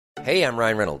Hey, I'm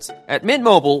Ryan Reynolds. At Mint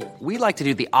Mobile, we like to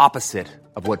do the opposite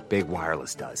of what Big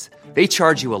Wireless does. They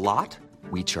charge you a lot,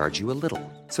 we charge you a little.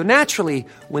 So naturally,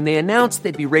 when they announced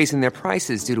they'd be raising their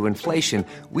prices due to inflation,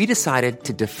 we decided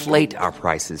to deflate our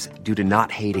prices due to not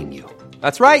hating you.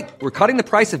 That's right. We're cutting the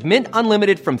price of Mint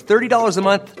Unlimited from $30 a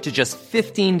month to just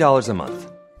 $15 a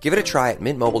month. Give it a try at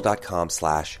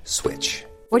mintmobile.com/switch.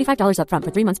 $45 up front for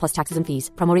 3 months plus taxes and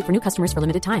fees. Promo rate for new customers for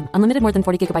limited time. Unlimited more than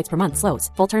 40 gigabytes per month. Slows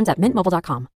full terms at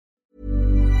mintmobile.com.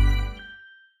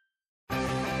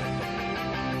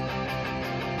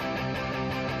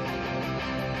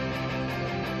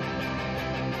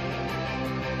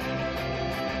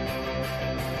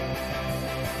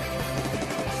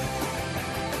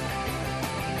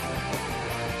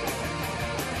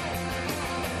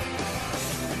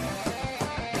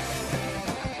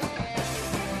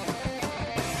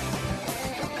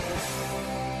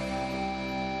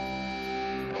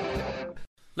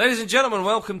 Ladies and gentlemen,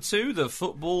 welcome to the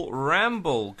Football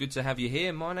Ramble. Good to have you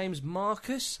here. My name's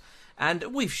Marcus, and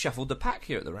we've shuffled the pack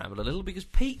here at the Ramble a little because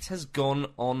Pete has gone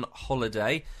on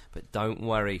holiday. But don't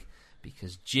worry,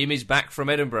 because Jim is back from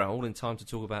Edinburgh, all in time to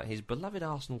talk about his beloved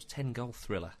Arsenal's 10-goal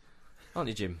thriller. Aren't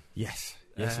you, Jim? Yes,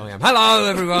 I am. Hello,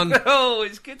 everyone. Oh,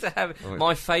 it's good to have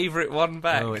my favourite one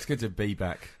back. Oh, it's good to be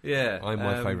back. Yeah. I'm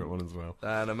my favourite one as well.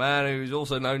 And a man who's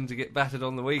also known to get battered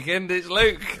on the weekend, it's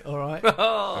Luke. All right.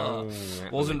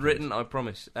 Wasn't written, I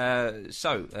promise.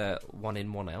 So, one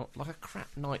in, one out, like a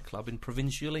crap nightclub in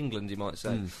provincial England, you might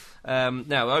say. Now,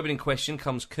 the opening question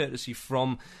comes courtesy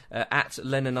from at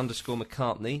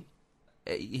Lennon_McCartney.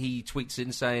 He tweets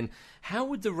in saying, how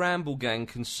would the Ramble gang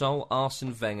console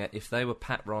Arsene Wenger if they were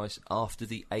Pat Rice after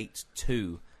the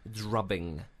 8-2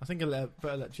 drubbing? I think I'd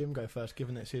better let Jim go first,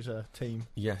 given it's his team.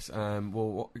 Yes,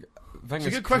 well, It's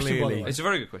Wenger's a good question, by the way. It's a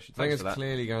very good question. Thanks Wenger's for that.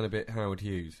 clearly going a bit Howard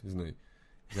Hughes, isn't he?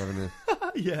 He's having a...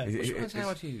 Yeah. What's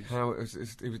Howard Hughes?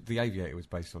 It was The Aviator was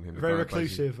based on him. Very Basically,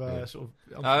 reclusive, yeah. sort of...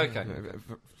 Oh, okay.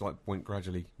 Like, went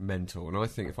gradually mental. And I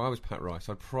think if I was Pat Rice,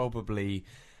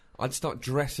 I'd start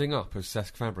dressing up as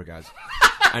Cesc Fabregas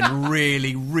and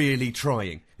really, really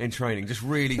trying in training. Just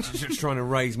really just trying to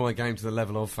raise my game to the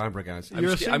level of Fabregas. You're I'm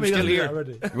assuming still he here.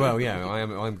 does that already. Well, yeah,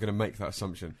 I'm going to make that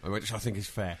assumption, which I think is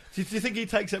fair. Do you think he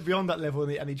takes it beyond that level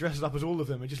and he dresses up as all of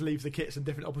them and just leaves the kits in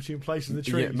different opportune places in the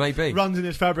trees? Yeah, maybe. Runs in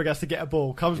his Fabregas to get a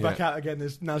ball, comes back out again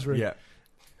as Nasri. Yeah.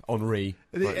 Henri,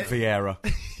 Vieira.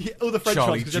 Yeah, all the French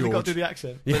Charlie ones, because they've got to George. do the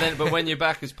accent. But when you're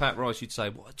back as Pat Rice, you'd say,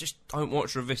 well, just don't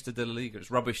watch Revista de la Liga.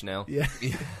 It's rubbish now. Yeah.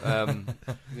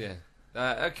 Yeah.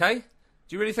 Okay. Do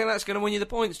you really think that's going to win you the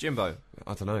points, Jimbo?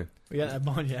 I don't know. We haven't had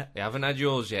mine yet. You haven't had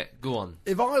yours yet. Go on.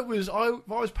 If I was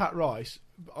Pat Rice,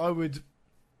 I would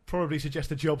probably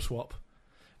suggest a job swap.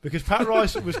 Because Pat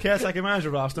Rice was caretaker manager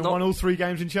of Arsenal and won all 3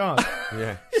 games in charge.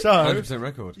 Yeah. So 100%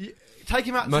 record. Take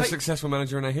him out. Most successful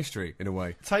manager in our history, in a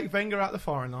way. Take Wenger out the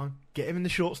firing line. Get him in the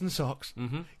shorts and the socks.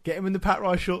 Mm-hmm. Get him in the Pat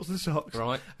Rice shorts and socks.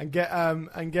 Right. And get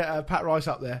Pat Rice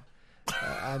up there,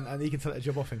 and he can take the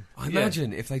job off him. I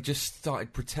imagine if they just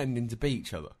started pretending to be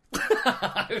each other,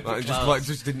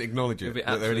 just didn't acknowledge it,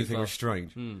 that anything was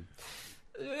strange.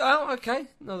 Oh, okay.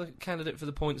 Another candidate for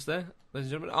the points there,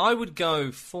 ladies and gentlemen. I would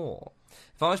go for,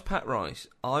 if I was Pat Rice,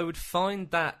 I would find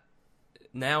that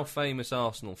now famous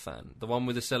Arsenal fan, the one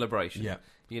with the celebration. Yeah.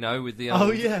 You know, with the old...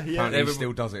 Oh, yeah. Apparently he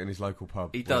still does it in his local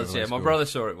pub. He does, yeah. My brother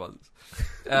saw it once.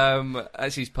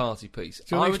 As his party piece.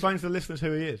 Do you want to explain to the listeners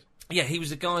who he is? Yeah, he was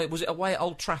the guy... Was it away at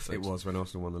Old Trafford? It was when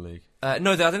Arsenal won the league.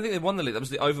 No, I don't think they won the league. That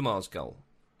was the Overmars goal.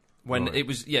 When right. it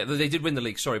was, yeah, they did win the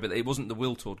league. Sorry, but it wasn't the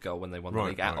Wiltord goal when they won the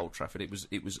league at Old Trafford. It was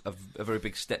a very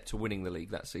big step to winning the league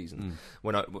that season.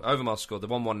 When Overmars scored, they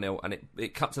won 1-0, and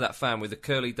it cut to that fan with the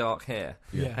curly dark hair,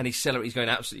 and he's going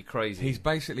absolutely crazy. He's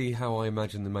basically how I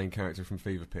imagine the main character from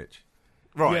Fever Pitch.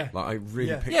 Right, yeah. Like I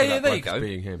really picture that bloke as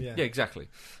being him. Yeah, exactly.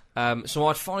 So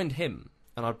I'd find him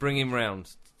and I'd bring him round,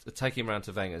 take him round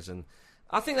to Wenger's, and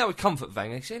I think that would comfort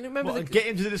Wenger. He said, remember get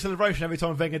him to do the celebration every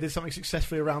time Wenger did something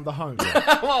successfully around the home.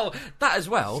 Well, that as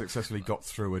well. Successfully got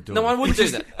through a door. No, I wouldn't do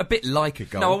that. A bit like a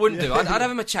goal. No, I wouldn't do. I'd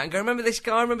have him a chat and go, remember this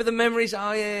guy? Remember the memories?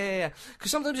 Oh, yeah. Because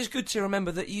sometimes it's good to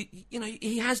remember that you know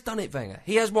he has done it, Wenger.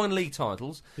 He has won league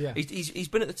titles. Yeah. He's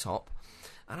been at the top.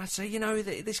 And I'd say,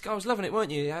 this guy was loving it,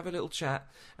 weren't you? Have a little chat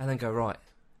and then go, right,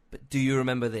 but do you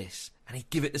remember this? And he'd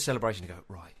give it the celebration and go,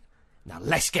 right, now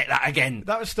let's get that again.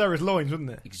 That would stir his loins,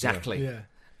 wouldn't it? Exactly. Yeah.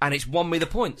 And it's won me the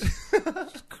points.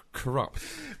 Corrupt.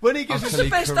 When he gives It's the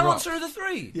best answer of the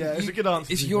 3. Yeah, it's a good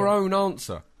answer. It's your own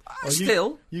answer.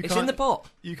 Still, it's in the pot.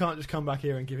 You can't just come back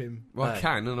here and give him... Well, I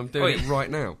can, and I'm doing it right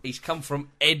now. He's come from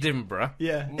Edinburgh.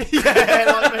 Yeah.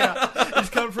 Yeah, like me. He's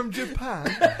come from Japan.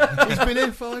 He's been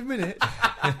here 5 minutes.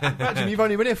 Imagine you've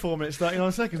only been here 4 minutes,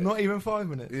 39 seconds, not even 5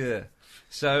 minutes. Yeah.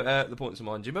 So the points are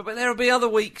mine, Jim. But there'll be other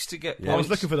weeks to get points. I was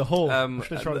looking for the haul. I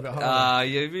should have tried a bit harder.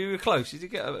 You were close. You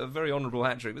did get a very honourable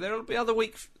hat-trick. But there'll be other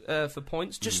weeks for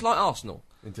points, just like Arsenal.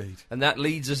 Indeed. And that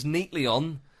leads us neatly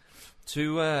on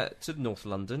to North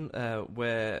London,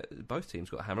 where both teams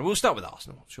got a hammer. We'll start with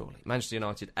Arsenal, surely. Manchester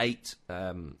United 8,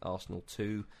 Arsenal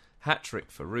 2. Hat-trick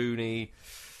for Rooney.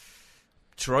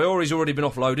 Traore's already been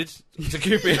offloaded to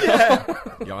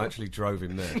QPR. Yeah, I actually drove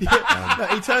him there. No,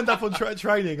 he turned up on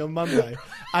training on Monday,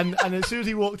 and as soon as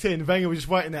he walked in, Wenger was just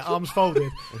waiting there, arms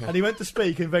folded, and he went to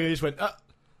speak, and Wenger just went,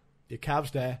 your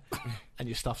cab's there, and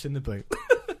your stuff's in the boot.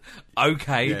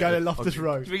 Okay. You go to Loftus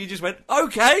Road. He just went,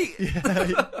 okay.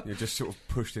 You're just sort of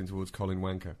pushed in towards Colin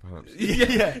Wanker, perhaps.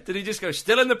 Yeah. Did he just go,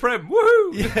 still in the Prem?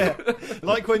 Woohoo! Yeah.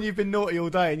 Like when you've been naughty all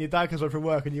day and your dad comes home from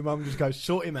work and your mum just goes,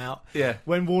 sort him out. Yeah.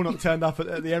 When Warnock turned up at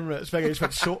the Emirates, Wenger just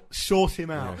went, sort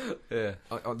him out. Yeah.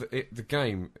 The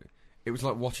game, it was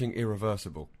like watching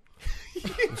Irreversible.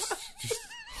 It was just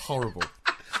horrible.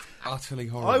 Utterly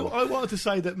horrible. I wanted to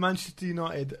say that Manchester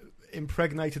United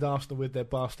impregnated Arsenal with their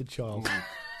bastard child.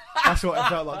 That's what it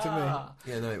felt like to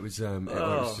me. Yeah, no, it was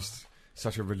just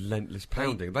such a relentless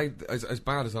pounding. They, as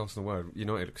bad as Arsenal were,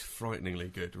 United looks frighteningly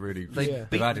good. Really,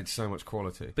 they've added so much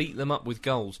quality. Beat them up with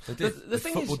goals. They did. The They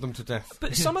thing footballed is, them to death.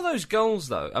 but some of those goals,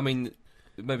 though, I mean,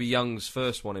 maybe Young's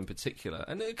first one in particular,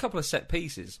 and a couple of set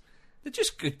pieces. They're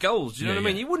just good goals. Do you know what I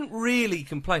mean? You wouldn't really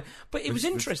complain, but it was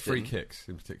interesting. Free kicks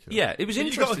in particular. Yeah, it was You've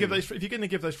interesting. got to give those, if you're going to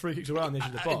give those free kicks around the edge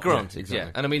of the box. Granted, exactly.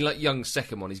 yeah. And I mean, like Young's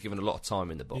second one, he's given a lot of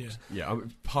time in the box. Yeah.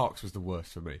 Parks was the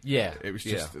worst for me. Yeah, it was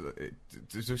just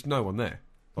there's just no one there.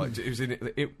 Like it was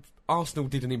Arsenal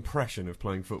did an impression of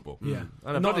playing football. Yeah,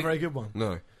 And not a very good one.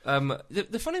 No.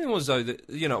 The funny thing was, though, that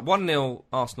 1-0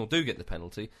 Arsenal do get the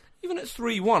penalty. Even at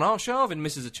 3-1, Arshavin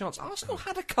misses a chance. Arsenal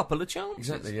had a couple of chances.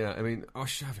 Exactly. Yeah. I mean,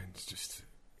 Arshavin's just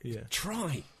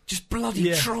Try. just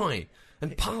bloody try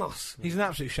and pass. He's an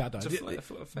absolute shadow.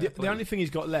 The The only thing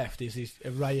he's got left is his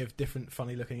array of different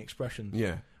funny-looking expressions.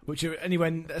 Yeah. Which are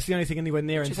that's the only thing anywhere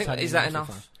near entertaining. Is that Arsenal enough?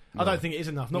 fans. I don't think it is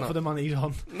enough. Not for the money he's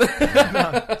on.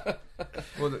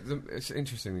 Well, it's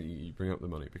interesting that you bring up the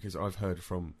money because I've heard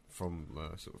from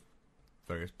sort of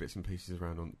various bits and pieces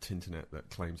around on the internet that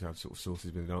claim to have sort of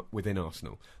sources within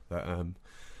Arsenal that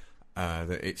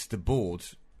that it's the board.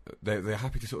 They're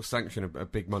happy to sort of sanction a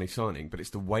big money signing, but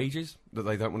it's the wages that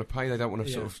they don't want to pay. They don't want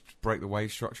to sort of break the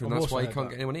wage structure, and that's why he can't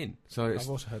get anyone in. So I've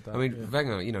also heard that. I mean,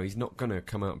 Wenger, he's not going to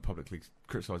come out and publicly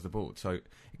criticise the board. So it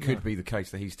could be the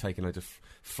case that he's taken loads of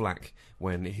flack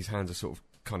when his hands are sort of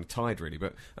kind of tied, really.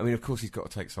 But I mean, of course, he's got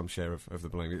to take some share of the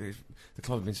blame. The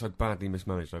club have been so badly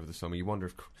mismanaged over the summer. You wonder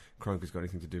if Kroenke's got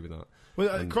anything to do with that.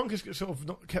 Well, Kroenke's sort of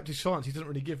not kept his silence. He doesn't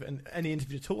really give any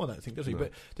interview at all, I don't think, does he? No.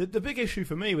 But the big issue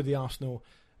for me with the Arsenal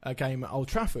game at Old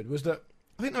Trafford was that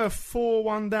I think they were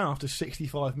 4-1 down after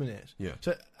 65 minutes. Yeah.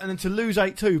 So, and then to lose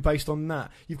 8-2 based on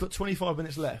that, you've got 25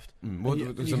 minutes left. Well,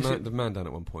 there was the man down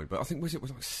at one point, but I think was like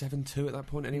 7-2 at that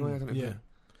point anyway. I don't know.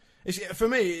 Yeah. For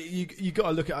me, you got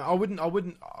to look at.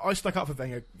 I stuck up for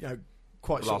Wenger,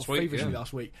 quite sort of feverishly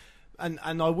last week, and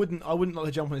I wouldn't like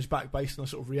to jump on his back based on a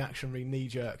sort of reactionary, knee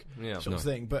jerk sort of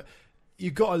thing. But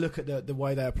you've got to look at the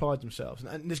way they applied themselves,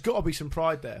 and there's got to be some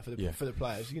pride there for the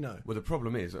players. Well, the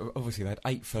problem is, obviously, they had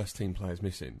 8 first-team players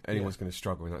missing. Anyone's going to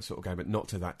struggle in that sort of game, but not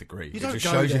to that degree. It just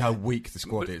shows you how weak the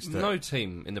squad is. No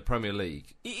team in the Premier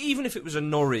League, even if it was a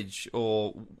Norwich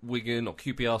or Wigan or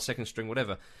QPR second string,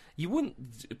 whatever, you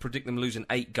wouldn't predict them losing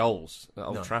 8 goals at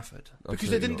Old Trafford. Because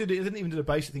they didn't even do the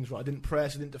basic things right. They didn't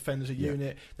press, they didn't defend as a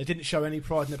unit, they didn't show any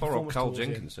pride in their performance. Poor old Carl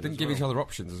Jenkinson. Didn't give each other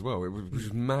options as well. It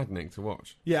was maddening to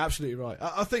watch. Yeah, absolutely right.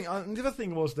 I think the other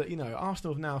thing was that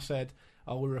Arsenal have now said,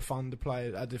 we refund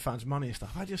the fans' money and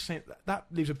stuff. I just think that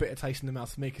leaves a bitter taste in the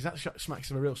mouth for me because that smacks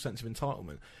of a real sense of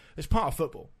entitlement. It's part of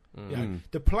football.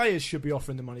 The players should be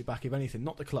offering the money back, if anything,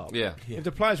 not the club. Yeah. If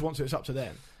the players want to, it's up to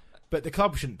them. But the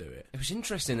club shouldn't do it. It was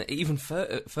interesting that even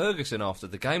Ferguson after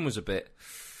the game was a bit.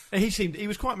 He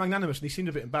was quite magnanimous and he seemed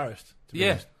a bit embarrassed. To be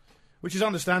honest. Which is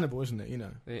understandable, isn't it?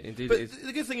 Indeed. But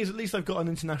the good thing is, at least they've got an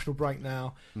international break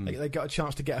now. They got a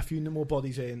chance to get a few more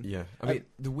bodies in. Yeah, I mean,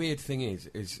 the weird thing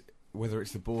is whether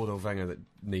it's the board or Wenger that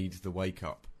needs the wake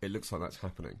up. It looks like that's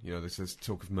happening. There's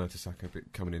talk of Mertesacker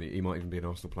coming in. He might even be an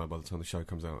Arsenal player by the time the show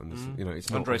comes out. And it's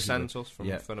not Andre Santos from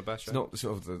Fenerbahce. It's not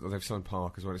sort of they've signed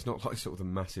Park as well. It's not like sort of the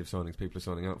massive signings people are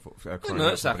signing out for.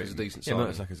 Mertesacker's a decent signing.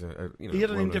 Mertesacker's he had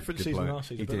an indifferent season last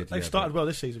season. He did. They've started well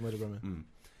this season with Bremen.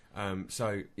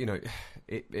 So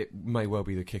it may well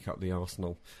be the kick up the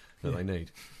Arsenal that they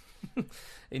need.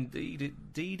 Indeed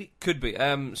it could be.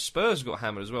 Spurs got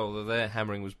hammered as well, although their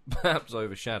hammering was perhaps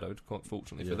overshadowed, quite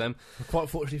fortunately for them. Quite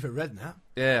fortunately for Redknapp.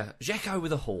 Yeah, Dzeko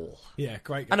with a haul. Yeah,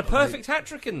 great goal. And a perfect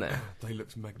hat-trick in there. They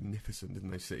looked magnificent,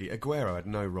 didn't they, City? Aguero had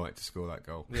no right to score that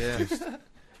goal. Yeah. Just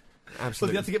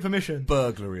absolutely. You had to get permission.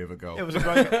 Burglary of a goal. It was a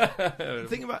great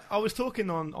thing. I was talking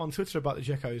on Twitter about the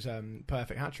Dzeko's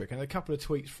perfect hat-trick, and a couple of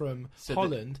tweets from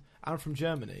Holland and from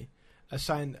Germany are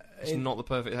saying... It's not the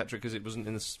perfect hat-trick because it wasn't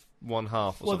in one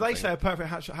half or something. Well, they say a perfect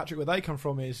hat-trick where they come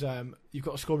from is you've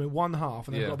got to score them in one half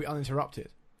and they've got to be uninterrupted.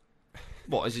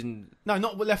 What, as in... No,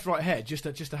 not left, right, head. Just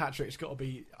a hat-trick. It's got to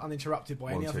be uninterrupted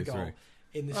by any other goal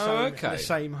in the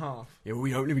same half. Yeah, well,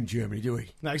 we don't live in Germany, do we?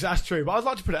 No, that's true. But I'd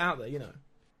like to put it out there, you know.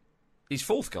 His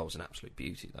fourth goal's an absolute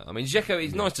beauty, though. I mean, Dzeko,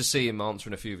 it's nice to see him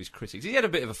answering a few of his critics. He had a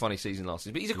bit of a funny season last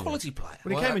season, but he's a quality player.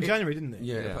 Well, he came in January, didn't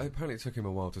he? Yeah, apparently it took him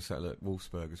a while to settle at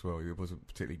Wolfsburg as well. He wasn't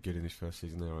particularly good in his first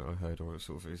season there, I heard, or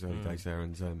sort of his early days there.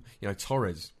 And,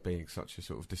 Torres being such a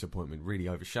sort of disappointment really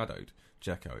overshadowed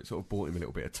Dzeko. It sort of bought him a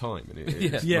little bit of time, and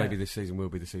maybe this season will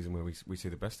be the season where we see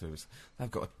the best of him.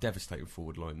 They've got a devastating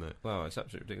forward line there. Wow, it's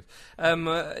absolutely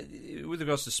ridiculous. With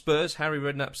regards to Spurs, Harry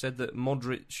Redknapp said that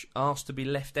Modric asked to be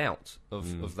left out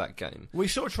of that game. We're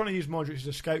sort of trying to use Modric as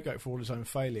a scapegoat for all his own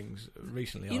failings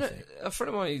recently, I think. A friend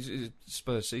of mine is a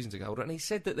Spurs season ticket holder, and he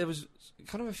said that there was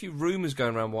kind of a few rumours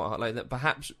going around White Hart Lane that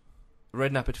perhaps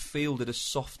Redknapp had fielded a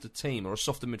softer team, or a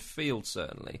softer midfield,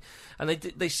 certainly. And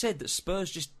they said that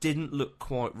Spurs just didn't look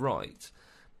quite right.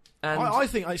 And I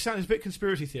think, it sounds a bit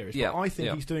conspiracy theorist, but I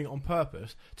think he's doing it on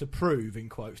purpose to prove, in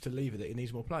quotes, to Lever that he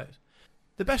needs more players.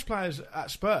 The best players at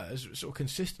Spurs, sort of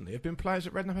consistently, have been players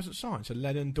that Redknapp hasn't signed. So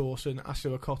Lennon, Dawson,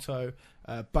 Asu Akoto,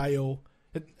 Bale,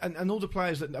 and all the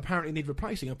players that apparently need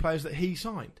replacing are players that he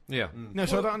signed. Yeah.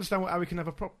 So I don't understand how we can have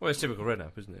a problem. Well, it's typical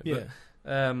Redknapp, isn't it? Yeah.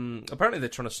 But, apparently they're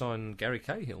trying to sign Gary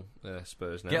Cahill,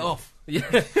 Spurs now. Get off! Yeah,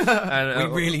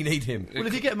 and, we really need him. Well,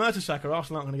 if you get Mertesacker,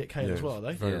 Arsenal aren't going to get Cahill as well,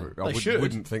 are they? I should.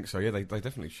 Wouldn't think so. Yeah, they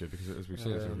definitely should, because as we've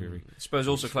seen, it's a really Spurs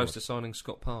also close to signing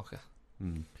Scott Parker.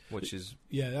 Which is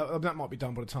that might be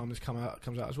done by the time this comes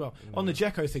out as well. On the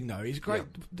Dzeko thing, though, he's great.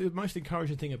 The most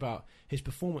encouraging thing about his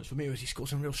performance for me was he scored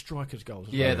some real strikers' goals.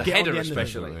 Yeah, the header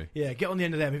especially. Yeah, get on the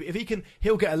end of them. If he can,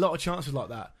 he'll get a lot of chances like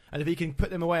that. And if he can put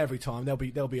them away every time, they'll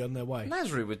be on their way.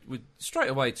 Nasri with straight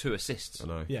away 2 assists. I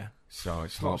know. Yeah. So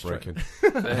it's heartbreaking.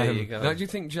 There you go. Now, do you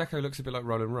think Dzeko looks a bit like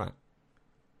Roland Rat?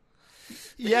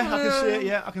 Yeah, I can see it.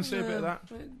 Yeah, I can see a bit of that.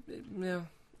 Yeah.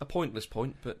 A pointless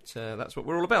point, but that's what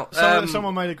we're all about.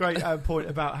 Someone made a great point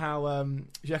about how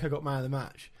Dzeko got man of the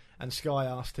match, and Sky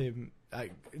asked him,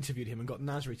 interviewed him, and got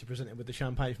Nasri to present him with the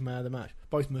champagne for man of the match.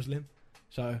 Both Muslim,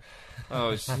 so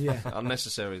it's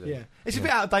unnecessary. Then. Yeah, it's a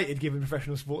bit outdated giving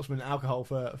professional sportsmen alcohol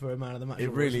for a man of the match. It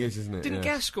really is, isn't it? Didn't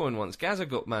Gascoigne once? Gazza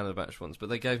got man of the match once, but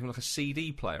they gave him like a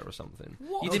CD player or something.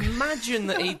 What? You'd imagine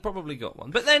that he'd probably got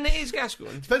one, but then it is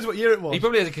Gascoigne. Depends what year it was. He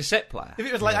probably has a cassette player. If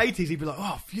it was like 80s, he'd be like,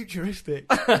 "Oh, futuristic."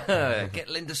 Get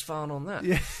Lindisfarne on that.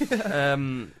 Yeah.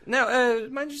 Now,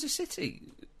 Manchester City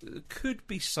could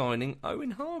be signing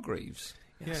Owen Hargreaves.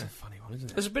 Yeah, that's a funny one, isn't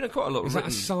it? There's been quite a lot. Is that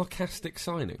a sarcastic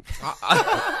signing?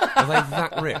 Are they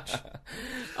that rich?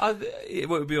 It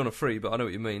would be on a free, but I know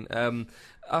what you mean.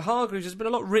 Hargreaves, there's been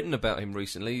a lot written about him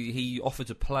recently. He offered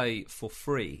to play for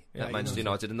free at Manchester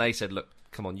United, and they said, "Look,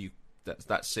 come on,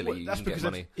 that's silly. You that's can get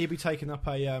money." He'd be taking up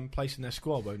a place in their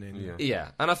squad, won't he?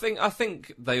 Yeah, and I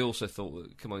think they also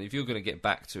thought, come on, if you're going to get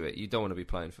back to it, you don't want to be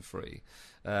playing for free.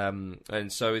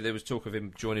 And so there was talk of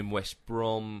him joining West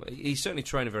Brom. He's certainly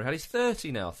training very hard. He's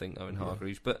 30 now, I think, Owen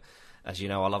Hargreaves. But as you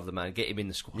know, I love the man. Get him in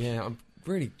the squad. Yeah, I'm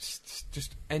really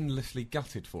just endlessly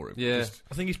gutted for him. Yeah,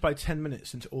 I think he's played 10 minutes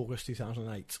since August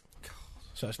 2008.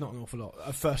 So it's not an awful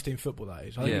lot. First team football, that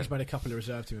is. I think he's made a couple of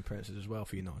reserve team appearances as well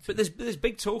for United. But there's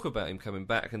big talk about him coming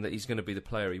back and that he's going to be the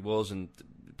player he was, and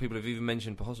people have even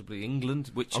mentioned possibly England,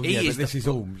 which but this is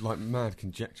all like mad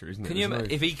conjecture, isn't it? Can you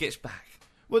imagine if he gets back?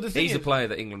 Well, the thing he's a player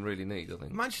that England really needs, I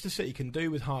think. Manchester City can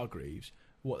do with Hargreaves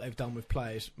what they've done with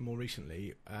players more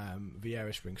recently.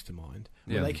 Vieira springs to mind.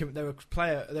 Where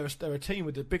they're a team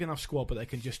with a big enough squad, but they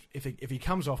can just if he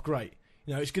comes off, great.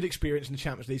 You know, it's good experience in the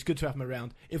Champions League. It's good to have him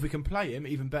around. If we can play him,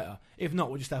 even better. If not,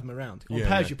 we'll just have him around. On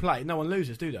pay as you play, no one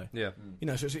loses, do they? Yeah. You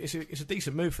know, so it's a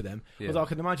decent move for them. Yeah. Although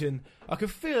I can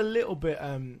feel a little bit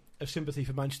of sympathy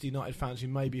for Manchester United fans who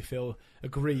maybe feel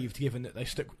aggrieved given that they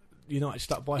United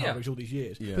stuck by Hargreaves all these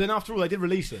years. Yeah. But then after all, they did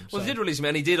release him. Well, they did release him,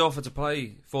 and he did offer to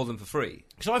play for them for free.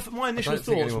 So my initial thoughts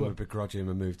I don't think anyone would begrudge him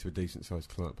a move to a decent-sized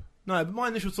club. No, but my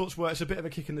initial thoughts were it's a bit of a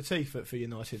kick in the teeth for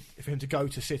United for him to go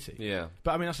to City. Yeah.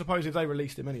 But I mean, I suppose if they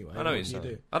released him anyway, I know what you're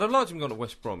saying. I'd have liked him gone to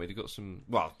West Brom. He'd have got some.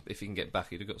 Well, if he can get back,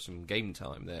 he'd have got some game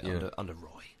time there under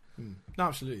Roy. No,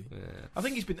 absolutely. Yeah. I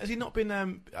think has he not been,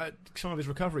 some of his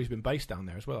recovery's been based down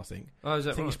there as well, I think. Oh, is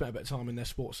that I think right? he spent a bit of time in their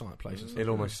sports science places. He'll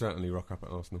almost certainly rock up at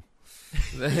Arsenal.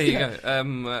 There you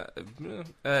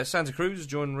go. Santa Cruz has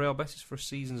joined Real Betis for a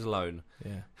season's loan.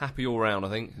 Yeah. Happy all round, I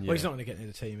think. Well, he's not going to get into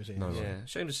the team, is he? No. Yeah,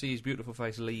 shame to see his beautiful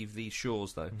face leave these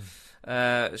shores, though.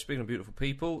 Speaking of beautiful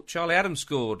people, Charlie Adams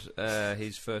scored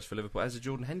his first for Liverpool, as did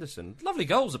Jordan Henderson. Lovely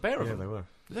goals, a pair of Yeah, them. they were.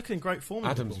 Looking in great form.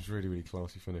 Adams was really, really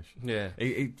classy finish. Yeah.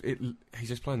 He's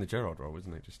just playing the Gerrard role,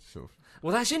 isn't he? Just sort of.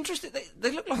 Well, that's interesting.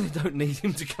 They look like they don't need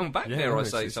him to come back. Yeah, Dare I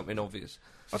it's say just- something obvious?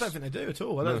 I don't think they do at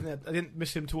all. I don't think I didn't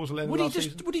miss him towards the end of last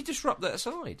season. Would he disrupt that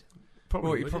side?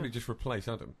 Well, he'd would, probably yeah. just replace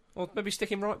Adam. Or maybe stick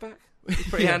him right back? He's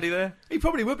pretty Yeah. handy there. He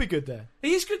probably would be good there.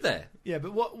 He is good there. Yeah,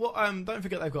 but what? Don't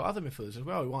forget they've got other midfielders as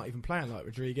well who aren't even playing, like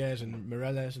Rodriguez and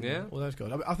Morelos and all those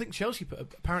guys. I think Chelsea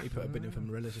apparently put a bid in for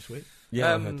Morelos this week.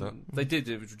 Yeah, I heard that. They did.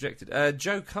 It was rejected.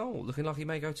 Joe Cole looking like he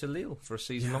may go to Lille for a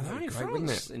season long. that'd be In great, wouldn't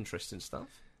France. it? Interesting stuff.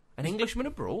 An Englishman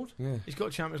abroad. Yeah. He's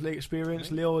got Champions League experience.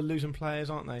 Lille are losing players,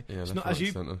 aren't they? Yeah, it's left, not right, as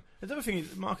you. centre. The other thing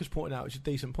is, Marcus pointed out, which is a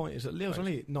decent point, is that Lille's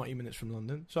only 90 minutes from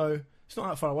London, so it's not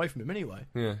that far away from him anyway.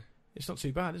 Yeah. It's not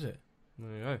too bad, is it?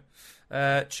 There you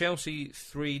go. Chelsea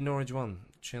 3, Norwich 1.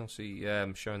 Chelsea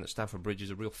showing that Stamford Bridge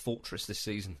is a real fortress this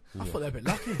season. I thought they were a bit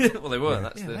lucky. Well, they were. Yeah.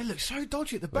 That's They look so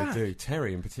dodgy at the They back. do.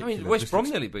 Terry in I particular. mean, West just Brom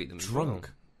looks nearly beat them. as drunk. well.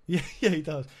 Yeah, he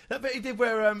does. That bit he did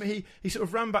where he sort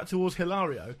of ran back towards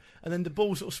Hilario, and then the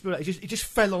ball sort of spilled out. He just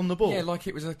fell on the ball. Yeah, like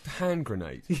it was a hand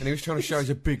grenade, and he was trying to show he's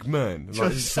a big man, and Trying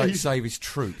like, to save his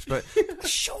troops. But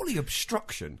surely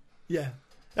obstruction. Yeah.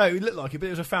 No, it looked like it, but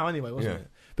it was a foul anyway, wasn't Yeah.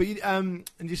 it? But and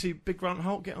you see Big Grant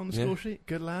Holt get on the score sheet?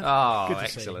 Good lad. Oh, Good to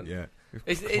see. excellent. Yeah,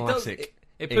 Classic classic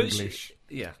puts, English,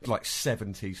 yeah. like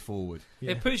 70s forward.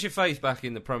 Yeah. It puts your faith back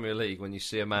in the Premier League when you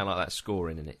see a man like that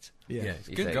scoring in it. Yeah. it's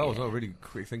You good think, goals. yeah. Oh, really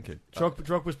quick thinking.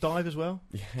 Drogba's dive as well.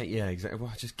 Yeah, exactly.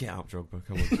 Well, just get up, Drogba.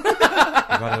 Come on.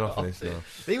 I've had enough of this now.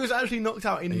 He was actually knocked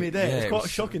out in mid-air. Yeah, It's it quite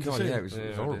was- shocking God, to see. Yeah, it was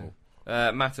horrible.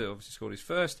 Mata obviously scored his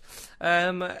first.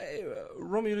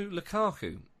 Romelu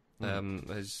Lukaku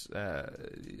has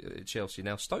Chelsea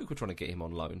now. Stoke were trying to get him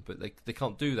on loan, but they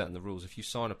can't do that in the rules. If you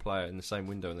sign a player in the same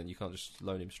window, and then you can't just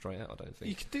loan him straight out. I don't think.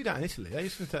 You could do that in Italy. They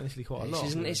used to do that in Italy quite a lot. This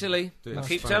isn't Italy. Do it I in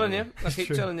keep Spain, telling yeah. you. I keep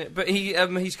true. telling you. But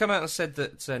he's come out and said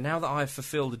that now that I have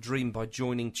fulfilled a dream by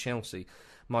joining Chelsea,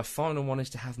 my final one is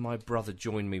to have my brother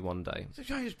join me one day.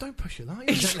 Don't push your luck.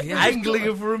 He's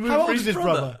angling for a move How for old his is his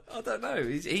brother. brother? I don't know.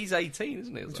 He's 18,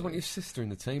 isn't he? Do you want your sister in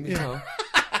the team as Yeah. well?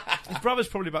 His brother's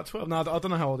probably about 12. No, I don't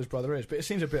know how old his brother is, but it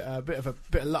seems a bit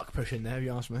of luck push in there, if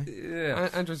you ask me. Yeah.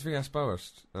 Andres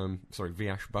Villas-Boas,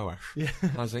 Villas-Boas, Yeah.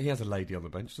 he has a lady on the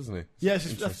bench, doesn't he? Yes,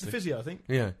 that's the Interesting. physio, I think.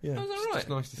 Yeah. Yeah. Oh, is that It's right? just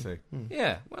nice to see.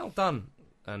 Yeah. Well done,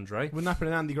 Andre. Wouldn't happen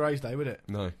in Andy Gray's day, would it?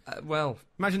 No. Well,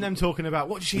 Imagine them talking about,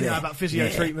 what does she know about physio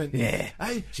treatment? Yeah.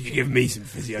 Hey, She could give me some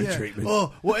physio yeah. treatment.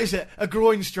 Oh, what is it? A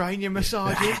groin strain you're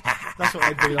massaging? That's what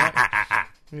they'd be like.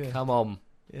 Yeah. come on.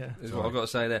 Yeah. Is what I've got to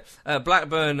say there.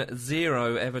 Blackburn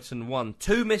 0, Everton 1.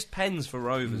 2 missed pens for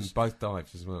Rovers. Both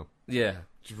dives as well. Yeah.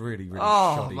 Just really, really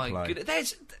Oh shoddy my play.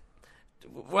 goodness.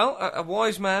 Well, a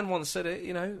wise man once said it.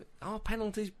 You know, are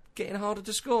penalties getting harder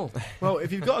to score? Well,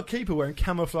 if you've got a keeper wearing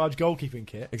camouflage goalkeeping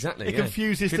kit, Exactly. it yeah.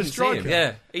 confuses the Couldn't see striker. him.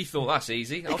 Yeah, he thought that's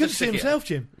easy. He I'll couldn't just see stick it. himself,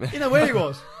 Jim. You know where he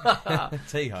was.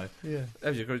 T-ho. Yeah. That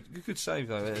was a good save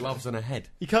though. Yeah. Gloves and a head.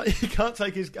 He can't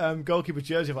take his goalkeeper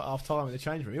jersey off at half time in the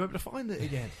change room. He won't be able to find it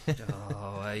again.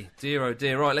 Oh, hey. Dear, oh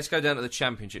dear. Right, let's go down to the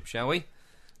Championship, shall we?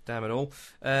 Damn it all.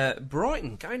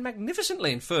 Brighton going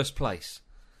magnificently in first place,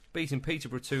 beating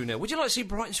Peterborough 2-0. Would you like to see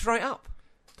Brighton straight up?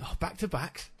 Oh, back to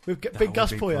backs with That big would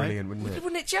Gus be Poyet. brilliant, wouldn't it?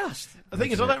 Wouldn't it just? The thing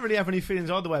is, I don't really have any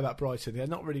feelings either way about Brighton. They're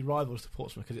not really rivals to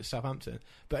Portsmouth because it's Southampton.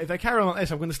 But if they carry on like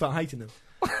this, I'm going to start hating them.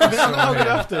 I mean, I'm going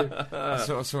to have to.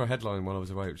 I saw a headline while I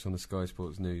was away, which was on the Sky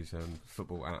Sports News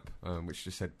football app, which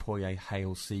just said Poyet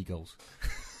hails seagulls.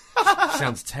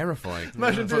 Sounds terrifying.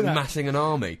 Imagine It's doing like that. massing an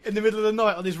army. In the middle of the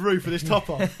night on his roof with his top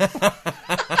on.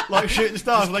 Like shooting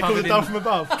stars, they call it down from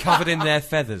above. Covered in their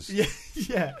feathers. Yeah,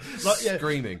 yeah. Like, yeah.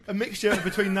 Screaming. A mixture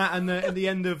between that and the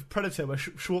end of Predator, where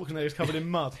Schwarzenegger is covered in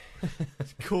mud.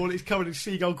 He's covered in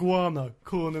seagull guano,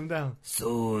 cooling them down.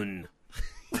 Soon.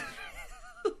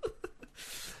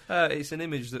 It's an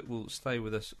image that will stay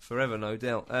with us forever, no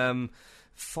doubt.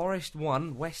 Forest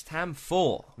 1, West Ham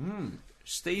 4.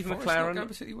 Steve Forest McLaren. not going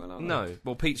particularly well, are they? No.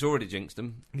 Well, Pete's already jinxed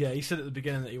them. Yeah, he said at the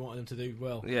beginning that he wanted them to do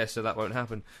well. Yeah, so that won't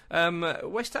happen.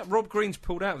 West Ham, Rob Green's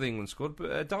pulled out of the England squad,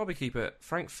 but Derby keeper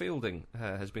Frank Fielding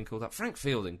has been called up. Frank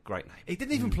Fielding, great name. He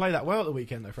didn't even play that well at the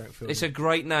weekend, though, Frank Fielding. It's a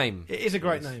great name. It is a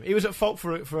great name. He was at fault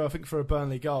for I think for a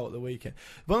Burnley goal at the weekend.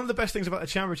 One of the best things about the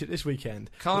Championship this weekend.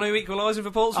 Kanu equalising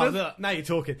for Portsmouth. Look, now you're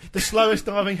talking. The slowest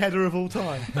diving header of all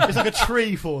time. It's like a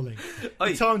tree falling.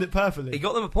 He timed it perfectly. He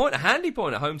got them a point, a handy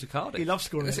point at home to Cardiff. He loves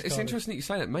scoring. It's interesting that you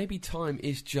say that. Maybe time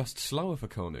is just slower for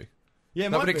Kanu. Yeah,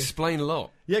 that would explain a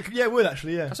lot. Yeah, it would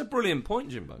actually. Yeah, that's a brilliant point,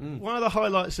 Jimbo. One of the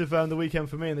highlights of the weekend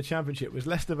for me in the Championship was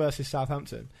Leicester versus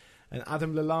Southampton, and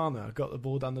Adam Lallana got the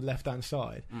ball down the left-hand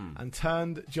side and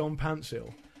turned John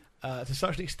Pantsil. To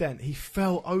such an extent, he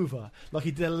fell over like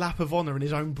he did a lap of honour in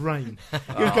his own brain.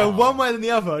 He was going one way than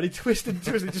the other, and he twisted,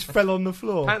 just fell on the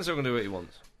floor. Pantsil can do what he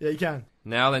wants. Yeah, he can.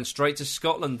 Now then, straight to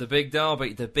Scotland, the big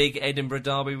derby. The big Edinburgh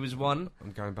derby was won.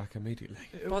 I'm going back immediately.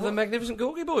 By the magnificent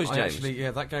Gorky boys, James.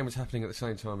 That game was happening at the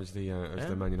same time as the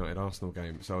Man United-Arsenal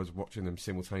game, so I was watching them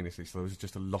simultaneously, so there was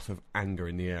just a lot of anger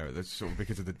in the air, sort of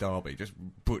because of the derby, just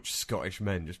butch Scottish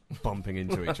men just bumping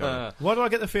into each other. Why do I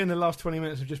get the feeling the last 20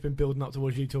 minutes have just been building up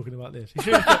towards you talking about this? You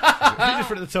should have just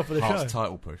put it at the top of the Hearts show.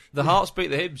 title push. The Hearts beat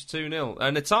the Hibs 2-0,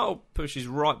 and the title push is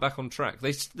right back on track.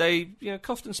 They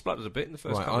coughed and spluttered a bit in the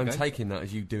first couple of games. I'm taking that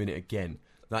as you doing it again.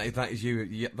 That is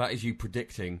you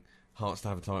predicting Hearts to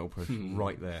have a title push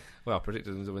right there. Well, I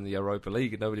predicted them to win the Europa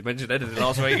League, and nobody mentioned anything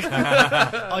last week.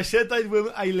 I said they'd win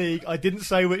a league. I didn't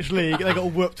say which league. They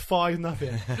got whooped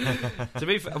 5-0. To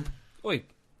be fair,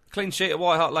 clean sheet at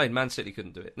White Hart Lane. Man City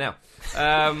couldn't do it. Now,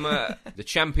 the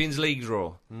Champions League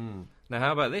draw. Now,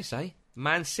 how about this, eh?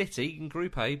 Man City in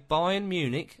Group A, Bayern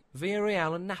Munich,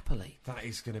 Villarreal and Napoli. That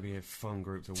is going to be a fun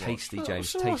group to watch. Tasty,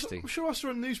 James, tasty. I'm sure I saw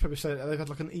a newspaper say that they've had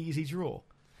like an easy draw.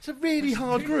 It's a really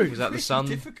hard group. Was that the Sun?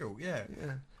 Difficult, yeah.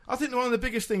 I think one of the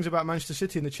biggest things about Manchester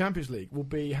City in the Champions League will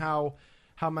be how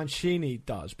Mancini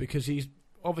does, because he's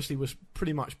obviously was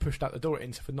pretty much pushed out the door at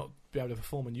Inter for not being able to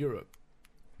perform in Europe.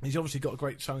 He's obviously got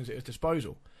great songs at his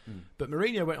disposal. But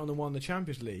Mourinho went on and won the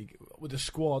Champions League with a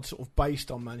squad sort of based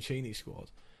on Mancini's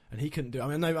squad. And he couldn't do it. I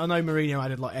mean, I know Mourinho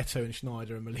added like Eto'o and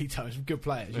Schneider and Milito, some good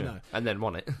players, you know. And then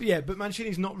won it. Yeah, but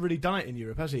Mancini's not really done it in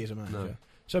Europe, has he, as a manager? No.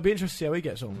 So it'd be interesting to see how he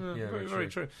gets on. Yeah, very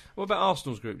true. What about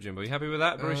Arsenal's group, Jimbo? Are you happy with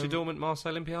that? Borussia Dortmund,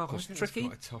 Marseille, Olympiacos. Tricky? That's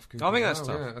quite a tough group. I think that's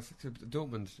tough. Yeah, I think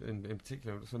Dortmund in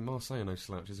particular, so Marseille are no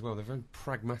slouch as well. They're a very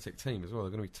pragmatic team as well.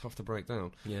 They're going to be tough to break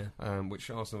down. Yeah. Which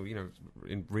Arsenal,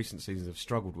 in recent seasons have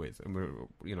struggled with, and we're,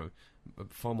 a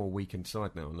far more weakened side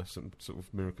now, unless some sort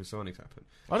of miracle signings happen.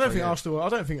 I don't think Arsenal are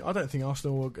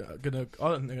going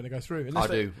to go through.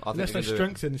 Unless unless they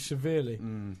strengthen severely.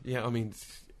 Yeah, I mean,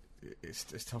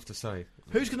 it's tough to say.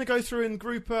 Who's going to go through in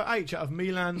Group H out of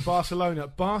Milan, Barcelona,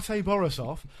 Bate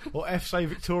Borisov, or FC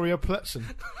Victoria Plzeň?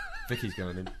 Vicky's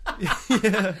going in.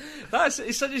 Yeah.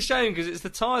 It's such a shame because it's the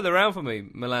tie of the round for me,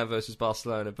 Milan versus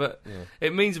Barcelona. But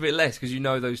it means a bit less because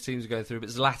those teams are going through. But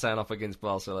Zlatan up against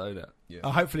Barcelona. Yeah.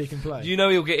 Hopefully he can play.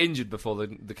 He'll get injured before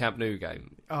the Camp Nou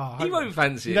game. He won't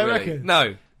fancy it. You don't reckon?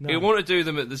 No. He'll want to do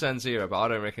them at the San Siro, but I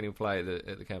don't reckon he'll play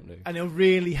at the Camp Nou. And he'll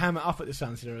really hammer up at the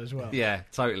San Siro as well. Yeah,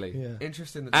 totally. Yeah.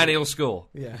 Interesting. And he'll score.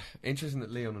 Yeah. Interesting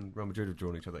that Lyon and Real Madrid have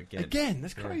drawn each other again. Again?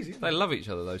 That's crazy. They love each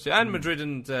other, though. So, and Madrid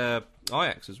and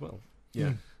Ajax as well.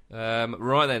 Yeah.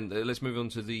 Right then, let's move on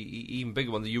to the even bigger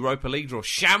one, the Europa League draw.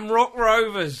 Shamrock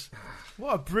Rovers.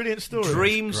 What a brilliant story.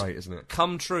 Dreams Great, isn't it?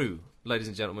 come true, ladies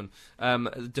and gentlemen.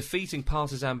 Defeating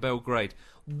Partizan Belgrade.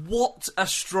 What a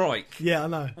strike. Yeah, I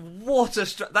know. What a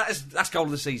strike. That's goal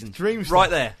of the season. Dream right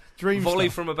there. Dream volley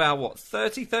stuff. from about,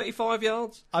 30, 35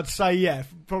 yards? I'd say,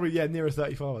 probably, nearer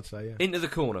 35, I'd say, yeah. Into the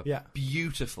corner. Yeah.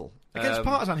 Beautiful. Against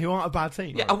Partizan, who aren't a bad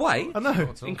team. Yeah, away. I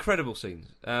know. Incredible scenes.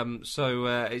 So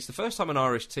it's the first time an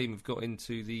Irish team have got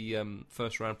into the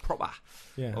first round proper.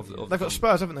 Yeah. They've got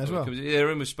Spurs, haven't they, as well?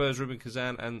 They're in with Spurs, Rubin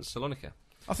Kazan and Salonika.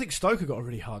 I think Stoke have got a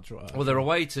really hard draw. Well, they're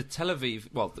away to Tel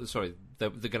Aviv. Well, sorry,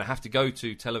 they're going to have to go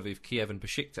to Tel Aviv, Kiev, and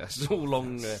Besiktas. It's all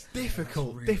long.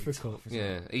 Difficult.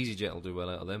 Yeah, EasyJet will do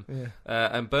well out of them. Yeah.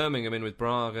 And Birmingham in with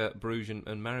Braga, Bruges,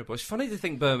 and Maribor. It's funny to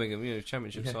think Birmingham,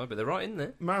 Championship side, but they're right in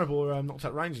there. Maribor knocked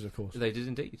out Rangers, of course. They did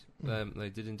indeed. They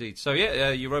did indeed. So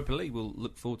Europa League. We'll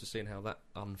look forward to seeing how that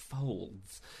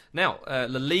unfolds. Now, La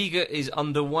Liga is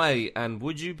underway, and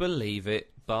would you believe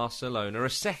it? Barcelona are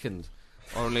second.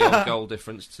 Only on goal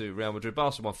difference to Real Madrid.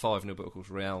 Barcelona won 5-0, but of course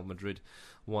Real Madrid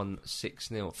won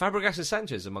 6-0. Fabregas and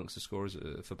Sanchez amongst the scorers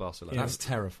for Barcelona. That's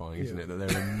terrifying, isn't it? That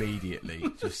they're immediately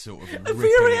just sort of and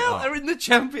ripping it up.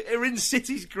 are in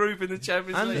City's group in the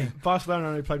Champions League. And Barcelona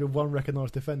only played with one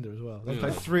recognised defender as well. They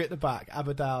played three at the back: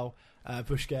 Abadal,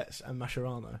 Busquets, and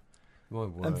Mascherano. My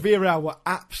word. And Villarreal were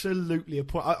absolutely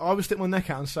appalling. I would stick my neck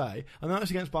out and say, I know it was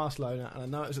against Barcelona and I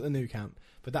know it was at the Nou Camp,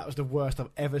 but that was the worst I've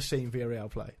ever seen Villarreal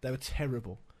play. They were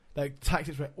terrible. Their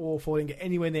tactics were awful. They didn't get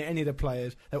anywhere near any of the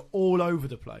players. They were all over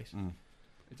the place.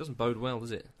 It doesn't bode well,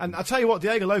 does it? And I tell you what,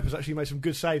 Diego Lopez actually made some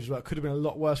good saves as well. It could have been a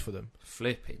lot worse for them.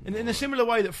 Flipping. In a similar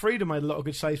way that Frieda made a lot of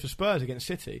good saves for Spurs against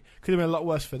City, could have been a lot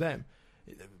worse for them.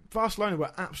 Barcelona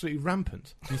were absolutely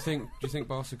rampant. Do you think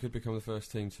Barca could become the first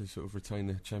team to sort of retain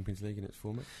the Champions League in its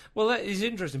format? Well, that is an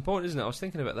interesting point, isn't it? I was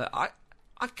thinking about that. I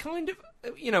kind of,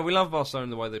 we love Barcelona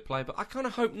the way they play, but I kind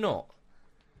of hope not.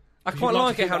 I quite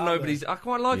like it how nobody's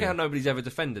ever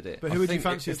defended it. But who would you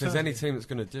fancy? If there's any team that's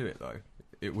going to do it, though,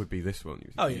 it would be this one.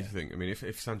 You think? I mean,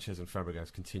 if Sanchez and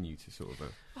Fabregas continue to sort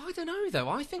of, I don't know though.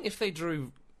 I think if they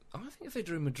drew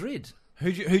Madrid,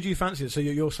 who do you fancy? So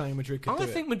you're saying Madrid could do it?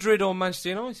 I think Madrid or Manchester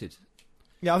United.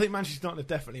 Yeah, I think Manchester United have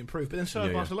definitely improved, but then so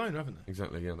have Barcelona, haven't they?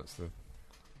 Exactly. Yeah, that's the.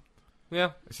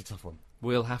 Yeah, it's a tough one.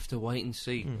 We'll have to wait and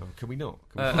see. Oh, can we not?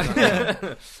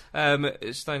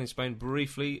 Staying in Spain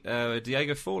briefly,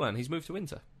 Diego Forlan, he's moved to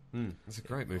Inter. That's a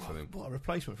great move for them. What a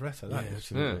replacement for Eto'o, that is.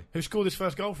 Absolutely. Yeah. Who scored his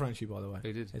first goal for Anchi, by the way?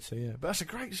 He did. But that's a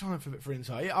great sign for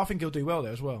Inter. Yeah, I think he'll do well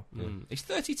there as well. He's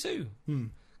 32.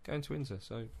 Going to Inter,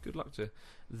 so good luck to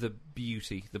the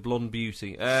blonde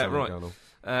beauty. Right.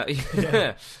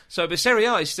 Yeah. So, but Serie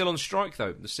A is still on strike,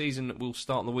 though. The season will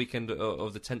start on the weekend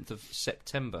of the 10th of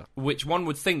September, which one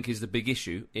would think is the big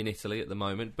issue in Italy at the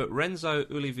moment. But Renzo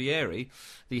Olivieri,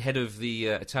 the head of the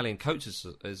Italian Coaches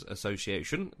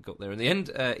Association, got there in the end,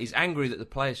 is angry that the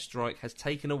players' strike has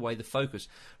taken away the focus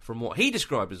from what he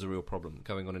described as the real problem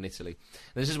going on in Italy.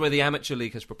 And this is where the Amateur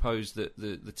League has proposed that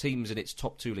the teams in its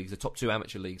top two leagues, the top two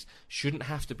amateur leagues, shouldn't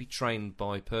have to be trained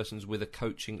by persons with a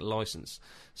coaching licence.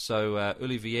 So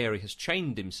Olivieri has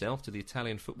chained himself to the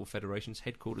Italian Football Federation's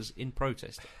headquarters in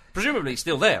protest. Presumably, it's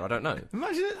still there. I don't know.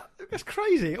 Imagine it. That's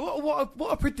crazy. What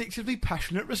a predictably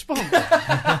passionate response.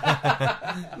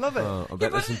 Love it. I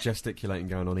bet there's some gesticulating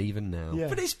going on even now. Yeah.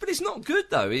 But it's not good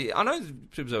though. I know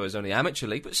Tribzo is only amateur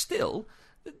league, but still,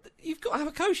 you've got to have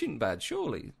a coaching badge,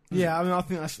 surely. Yeah, I mean, I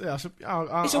think that's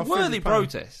it's a worthy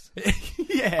protest.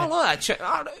 Yeah, I like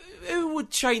that. Who would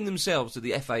chain themselves to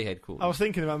the FA headquarters? I was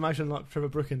thinking about imagine like Trevor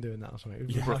Brooken doing that or something.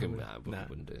 Brooken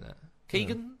wouldn't do that.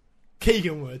 Keegan?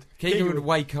 Keegan would. Keegan would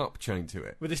wake up chained to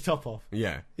it. With his top off.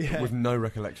 Yeah. With no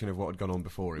recollection of what had gone on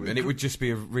before him. And it would just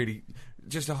be a really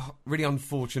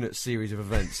unfortunate series of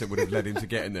events that would have led him to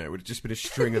get in there. It would have just been a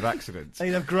string of accidents. And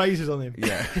he'd have grazes on him.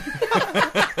 Yeah.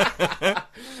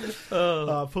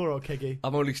 Oh, poor old Keggy.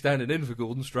 I'm only standing in for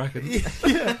Gordon Strachan.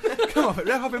 Yeah. Come off it,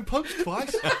 Rev. I've been punched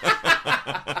twice.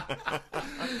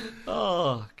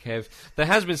 Oh, Kev. There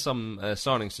has been some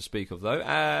signings to speak of, though.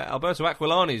 Alberto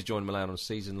Aquilani has joined Milan on a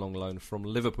season-long loan from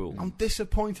Liverpool. I'm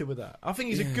disappointed with that. I think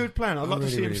he's a good player. I'd like to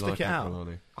see him stick it out.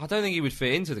 I don't think he would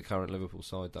fit into the current Liverpool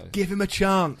side, though. Give him a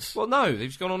chance. Well, no,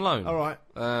 he's gone on loan. All right.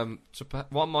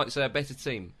 One might say a better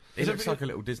team. He looks like a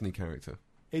little Disney character.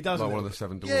 He does. Like one of the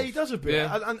Seven Dwarfs. Yeah, he does a bit.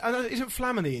 Yeah. And isn't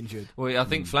Flamini injured? Well, I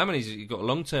think Flamini's got a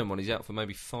long-term one. He's out for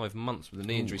maybe 5 months with a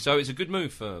knee injury. So it's a good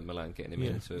move for Milan getting him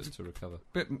in to recover.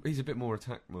 He's a bit more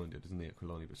attack-minded, isn't he,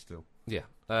 Aquilani, but still. Yeah.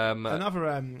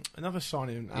 Another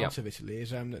signing out of Italy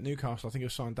is that Newcastle, I think,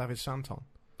 have signed David Santon.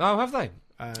 Oh, have they?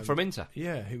 From Inter?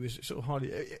 Yeah, who was sort of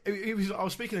hardly... I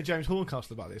was speaking to James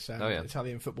Horncastle about this,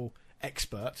 Italian football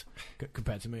expert,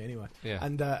 compared to me anyway. Yeah.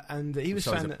 And he was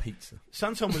saying that pizza.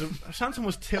 Santon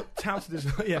was touted as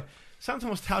Santon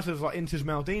was touted as like Inter's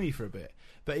Maldini for a bit,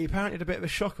 but he apparently had a bit of a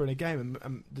shocker in a game,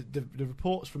 and the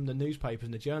reports from the newspapers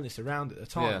and the journalists around at the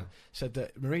time said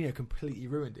that Mourinho completely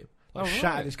ruined him.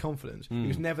 Shattered his confidence. He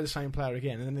was never the same player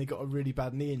again, and then he got a really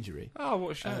bad knee injury. Oh,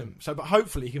 what a shame. But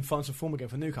hopefully he can find some form again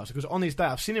for Newcastle, because on his day,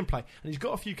 I've seen him play, and he's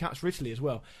got a few caps for Italy as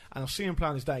well, and I've seen him play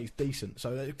on his day, he's decent,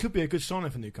 so it could be a good signing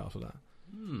for Newcastle, that.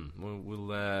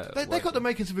 They've got the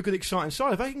makings of a good, exciting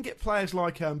side. If they can get players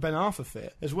like Ben Arthur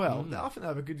fit as well, I think they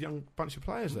have a good young bunch of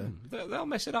players there. They'll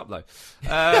mess it up though.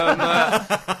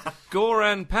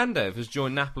 Goran Pandev has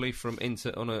joined Napoli from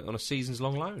Inter on a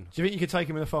seasons-long loan. Do you think you could take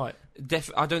him in a fight?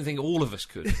 I don't think all of us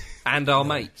could, and our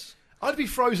mates. I'd be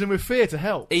frozen with fear to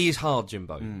help. He is hard,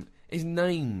 Jimbo. His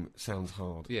name sounds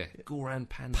hard. Yeah, Goran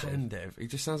Pandev. He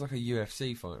just sounds like a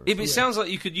UFC fighter. It sounds like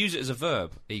you could use it as a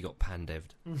verb. He got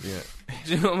Pandev'd. Yeah.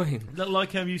 Do you know what I mean?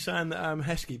 Like you saying that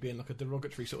Heskey being like a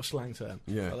derogatory sort of slang term.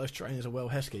 Yeah. Like those trainers are well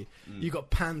Heskey. You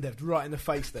got Pandev'd right in the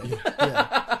face there.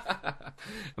 Yeah.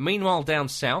 Meanwhile, down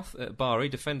south at Bari,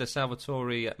 defender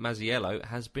Salvatore Mazziello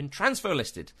has been transfer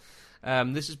listed.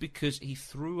 This is because he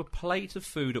threw a plate of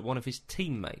food at one of his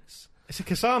teammates. It's a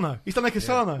Cassano. He's done a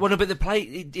Cassano. Well, no, but the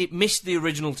plate, it missed the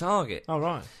original target. Oh,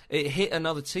 right. It hit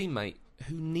another teammate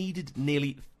who needed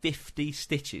nearly 50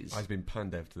 stitches. I've been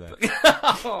pandev to that.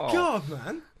 God,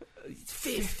 man.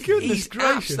 50. Goodness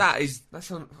gracious.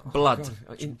 That's on blood.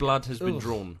 Blood has been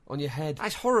drawn on your head.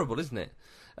 That's horrible, isn't it?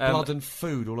 Blood and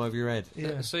food all over your head.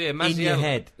 Yeah. So yeah, in your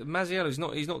head. Mazziello's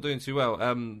he's not doing too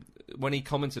well. When he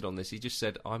commented on this, he just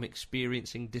said, "I'm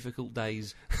experiencing difficult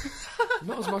days."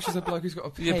 Not as much as a bloke who's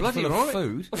got a You're head bloody full right. of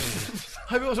food.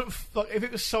 Hope it wasn't if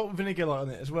it was salt and vinegar like on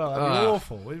it as well. That'd be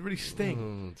awful. It'd really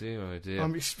sting. Oh dear.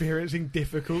 I'm experiencing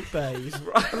difficult days.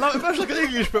 Imagine like an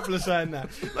English footballer saying that.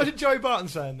 Imagine Joey Barton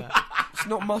saying that. It's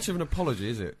not much of an apology,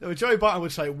 is it? No, Joey Barton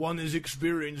would say, "One is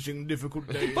experiencing difficult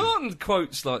days." Barton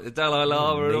quotes like the Dalai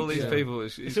Lama and all these people.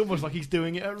 It's almost like he's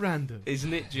doing it at random.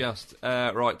 Isn't it just?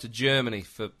 Right, to Germany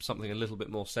for something a little bit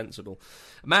more sensible.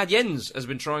 Mad Jens has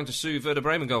been trying to sue Werder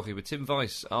Bremen goalkeeper Tim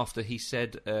Weiss after he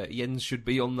said Jens should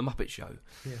be on The Muppet Show.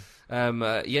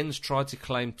 Yeah. Jens tried to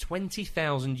claim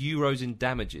 €20,000 in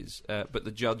damages, but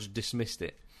the judge dismissed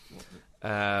it.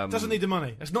 Doesn't need the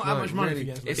money. It's not that much money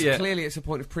really, for Jens. Clearly, it's a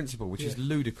point of principle, which is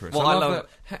ludicrous. Well, I love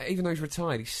that. Even though he's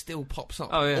retired, he still pops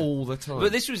up all the time.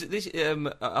 But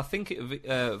I think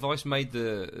Weiss made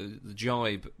the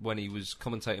jibe when he was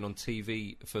commentating on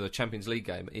TV for the Champions League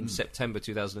game in September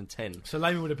 2010. So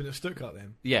Lehmann would have been at Stuttgart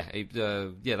then. Yeah,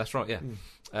 that's right. Yeah,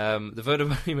 the Werder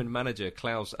Bremen manager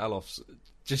Klaus Allofs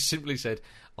just simply said,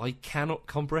 "I cannot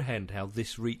comprehend how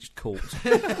this reached court."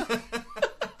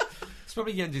 It's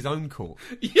probably Jens' own court.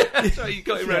 Yeah, so he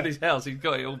got it around his house. He's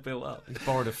got it all built up. He's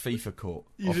borrowed a FIFA court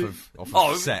off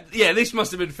of set. Yeah, this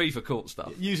must have been FIFA court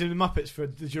stuff. Using the Muppets for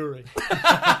the jury.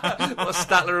 What,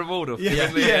 Statler and Waldorf?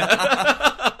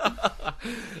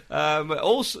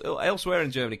 Also, elsewhere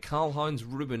in Germany, Karl-Heinz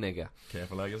Rummenigge.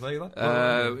 Careful how you say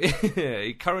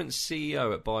that. Current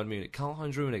CEO at Bayern Munich,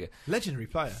 Karl-Heinz Rummenigge. Legendary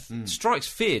player. Strikes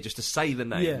fear just to say the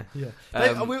name.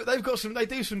 They've got some. They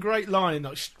do some great line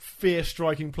like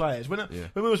fear-striking players. When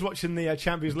we was watching the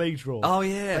Champions League draw,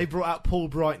 they brought out Paul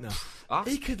Breitner.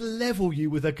 He could level you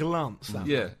with a glance.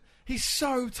 He's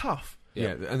so tough.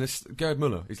 Yeah, and this Gerd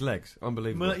Müller, his legs,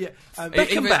 unbelievable. Muller,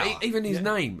 even his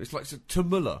name, it's like to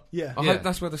Müller. Yeah, I hope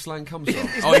that's where the slang comes from.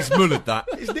 He's Mullered that.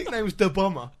 His nickname was the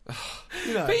Bomber.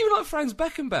 You know. But even like Franz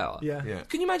Beckenbauer. Yeah.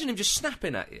 Can you imagine him just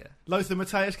snapping at you? Lothar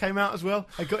Matthäus came out as well.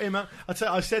 I got him out.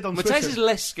 I said on Twitter. Matthäus is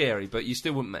less scary, but you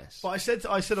still wouldn't mess. But I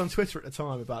said on Twitter at the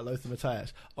time about Lothar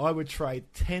Matthäus, I would trade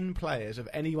 10 players of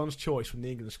anyone's choice from the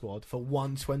England squad for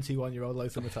one 21-year-old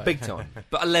Lothar Matthäus. Big time.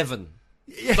 But 11.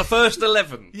 Yeah. The first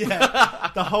 11. Yeah,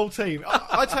 the whole team.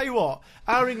 I tell you what,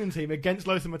 our England team against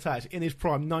Lothar Matthäus in his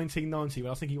prime, 1990,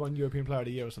 when I think he won European Player of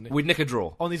the Year or something. We'd nick a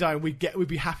draw. On his own, we'd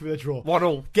be happy with a draw.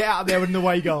 1-1. Get out of there with an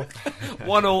away goal.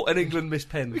 1-1 and England miss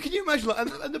pen. Can you imagine,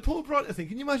 and the Paul Breitner thing,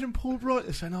 can you imagine Paul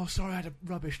Breitner saying, "Oh, sorry, I had a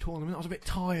rubbish tournament, I was a bit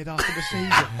tired after the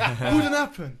season." Wouldn't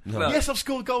happen. No. Yes, I've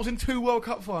scored goals in 2 World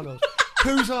Cup finals.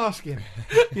 Who's asking?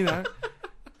 You know?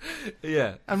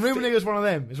 Yeah, and Rummenigge's one of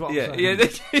them, is what I'm saying. Yeah,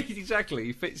 exactly.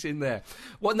 He fits in there.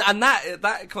 Well, and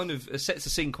that kind of sets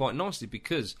the scene quite nicely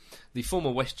because the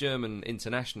former West German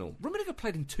international Rummenigge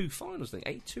played in 2 finals, I think,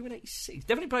 82 and 86.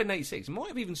 Definitely played in 86. Might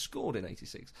have even scored in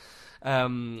 86.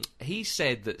 He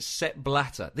said that Sepp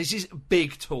Blatter. This is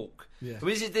big talk. Yeah.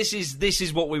 This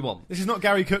is what we want. This is not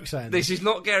Gary Cook saying this. This is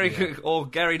not Gary Cook or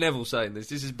Gary Neville saying this.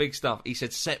 This is big stuff. He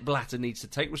said Sepp Blatter needs to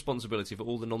take responsibility for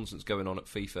all the nonsense going on at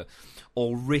FIFA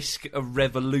or risk a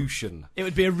revolution. It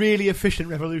would be a really efficient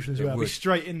revolution as well. It'd be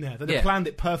straight in there. They'd have planned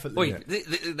it perfectly.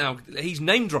 Now, he's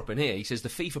name dropping here. He says the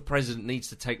FIFA president needs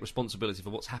to take responsibility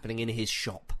for what's happening in his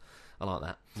shop. I like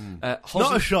that.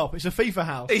 Not a shop, it's a FIFA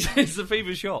house. It's the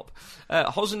FIFA shop.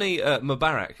 Hosni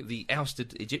Mubarak, the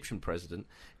ousted Egyptian president,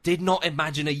 did not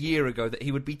imagine a year ago that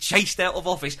he would be chased out of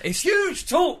office. It's huge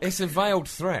talk! It's a veiled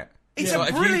threat. It's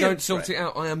if you don't sort it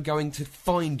out, I am going to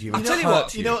find you. I'll tell you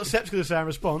what. You know what Sepp's going to say in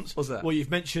response? What's that? Well,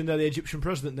 you've mentioned the Egyptian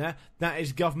president there. That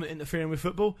is government interfering with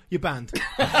football. You're banned.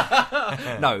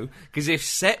 No, because if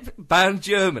Sepp banned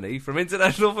Germany from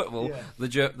international football,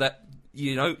 the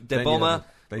Bomber...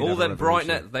 all them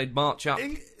Breitner, they'd march up.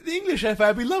 The English FA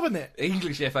would be loving it.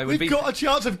 English FA would We've got a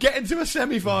chance of getting to a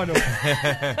semi-final.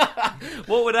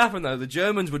 What would happen, though? The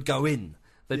Germans would go in.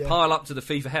 They'd pile up to the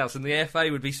FIFA house, and the FA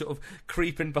would be sort of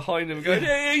creeping behind them and going,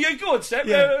 yeah, go on, Sepp.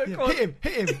 Go on.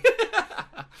 Hit him.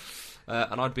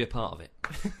 And I'd be a part of it.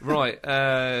 Right,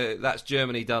 that's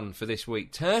Germany done for this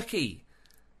week. Turkey.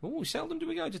 Oh, seldom do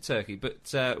we go to Turkey,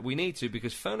 but we need to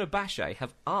because Fenerbahce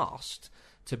have asked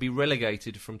to be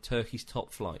relegated from Turkey's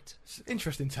top flight. It's an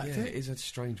interesting tactic. Yeah, it is a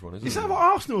strange one, isn't it? Is that what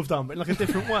Arsenal have done, but in like a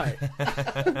different way?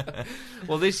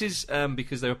 Well, this is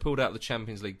because they were pulled out of the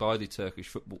Champions League by the Turkish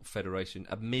Football Federation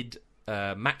amid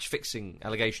match-fixing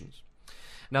allegations.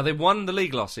 Now, they won the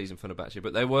league last season, Fenerbahce,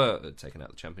 but they were taken out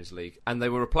of the Champions League, and they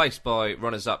were replaced by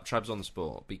runners-up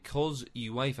Trabzonspor because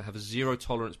UEFA have a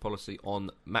zero-tolerance policy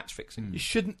on match fixing. You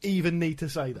shouldn't even need to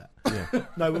say that. Yeah.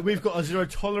 No, but we've got a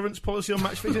zero-tolerance policy on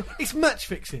match fixing. It's match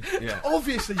fixing. Yeah.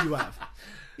 Obviously you have.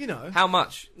 You know. How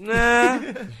much? Nah.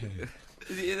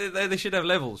 They should have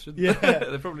levels, shouldn't they?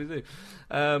 They probably do.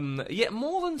 Yet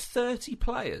more than 30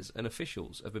 players and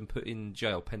officials have been put in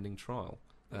jail pending trial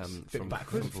from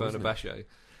Fenerbahce,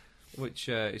 which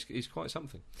is quite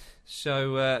something.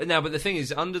 So now, but the thing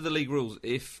is, under the league rules,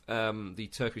 if the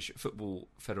Turkish Football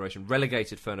Federation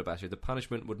relegated Fenerbahce, the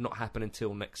punishment would not happen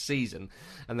until next season,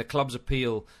 and the club's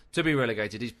appeal to be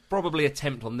relegated is probably an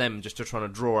attempt on them just to try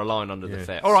and draw a line under the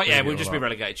fair. All right, we'll just be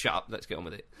relegated. Shut up. Let's get on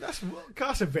with it.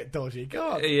 That's a bit dodgy.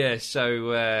 God. Yeah.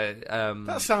 So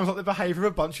that sounds like the behaviour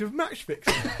of a bunch of match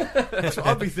fixers. That's what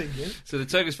I'd be thinking. So the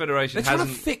Turkish Federation They're hasn't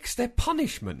trying to fix their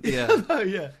punishment. Yeah. Oh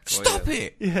yeah. Stop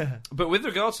it. Yeah. But with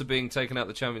regards to being taken out of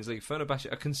the Champions League,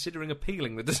 Fenerbahce are considering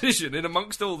appealing the decision in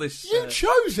amongst all this. You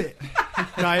chose it.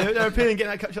 No, they're appealing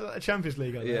getting that Champions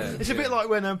League. It's a bit like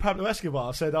when Pablo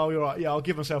Escobar said, "Oh, you're right. Yeah, I'll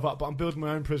give myself up, but I'm building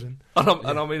my own prison."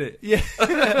 And I'm in it. Yeah.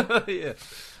 Yeah.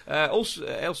 Also,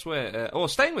 elsewhere, or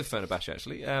staying with Fenerbahce,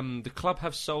 actually, the club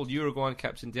have sold Uruguayan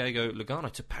captain Diego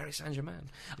Lugano to Paris Saint-Germain.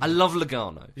 I love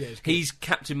Lugano. Yeah, he's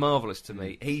Captain Marvellous to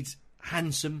me. He's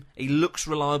handsome. He looks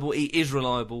reliable. He is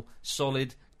reliable.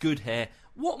 Solid. Good hair.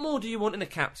 What more do you want in a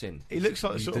captain? He looks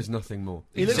like There's nothing more.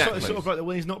 He looks like the sort of guy that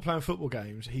when he's not playing football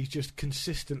games, he's just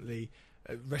consistently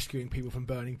rescuing people from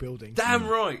burning buildings. Damn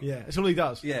right. Yeah, that's all he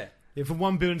does. Yeah, from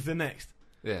one building to the next.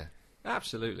 Yeah,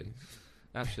 absolutely.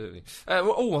 Off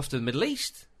to the Middle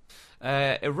East.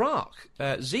 Iraq.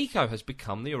 Zico has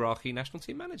become the Iraqi national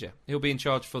team manager. He'll be in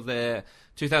charge for their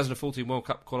 2014 World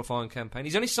Cup qualifying campaign.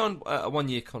 He's only signed a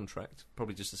one-year contract,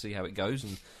 probably just to see how it goes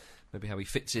and maybe how he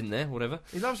fits in there, whatever.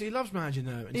 He loves managing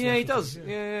though. Yeah, he does.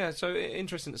 Yeah. So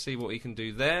interesting to see what he can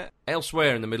do there.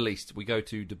 Elsewhere in the Middle East, we go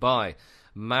to Dubai.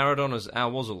 Maradona's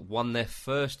Al Wasl won their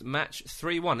first match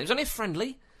 3-1. It was only a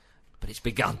friendly, but it's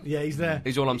begun. Yeah, he's there.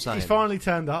 Is all I'm saying. He's finally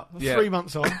turned up. 3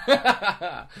 months on.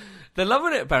 They're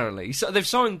loving it, apparently. So they've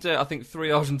signed, I think, 3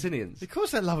 Argentinians. Of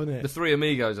course they're loving it. The 3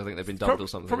 amigos, I think they've been dubbed or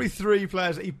something. Probably 3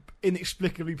 players that he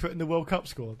inexplicably put in the World Cup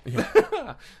squad. Yeah.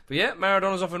 But yeah,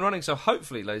 Maradona's off and running, so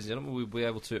hopefully, ladies and gentlemen, we'll be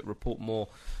able to report more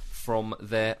from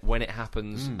there when it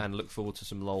happens and look forward to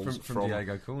some lols from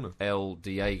Diego Corner. El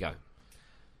Diego.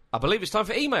 I believe it's time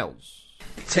for emails.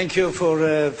 Thank you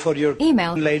for your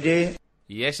email, lady.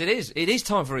 Yes, it is. It is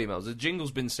time for emails. The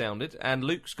jingle's been sounded, and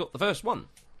Luke's got the first one.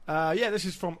 This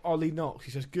is from Ollie Knox.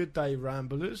 He says, "Good day,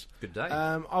 Ramblers. Good day.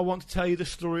 I want to tell you the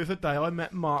story of the day I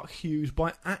met Mark Hughes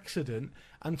by accident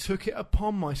and took it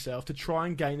upon myself to try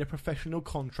and gain a professional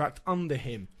contract under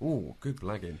him." Ooh, good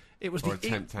blagging. It was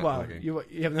blagging. You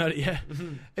haven't heard it yet.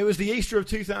 It was the Easter of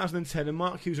 2010, and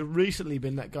Mark Hughes had recently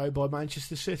been let go by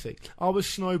Manchester City. I was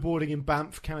snowboarding in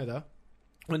Banff, Canada,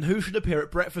 when who should appear at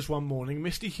breakfast one morning?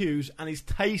 Mr. Hughes and his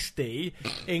tasty,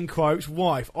 in quotes,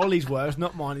 wife. Ollie's words,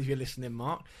 not mine if you're listening,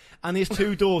 Mark. And his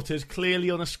 2 daughters, clearly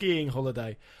on a skiing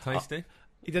holiday. Tasty?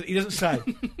 He doesn't say.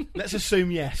 Let's assume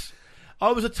yes.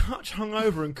 I was a touch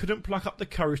hungover and couldn't pluck up the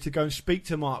courage to go and speak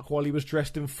to Mark while he was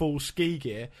dressed in full ski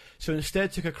gear, so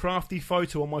instead took a crafty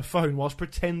photo on my phone whilst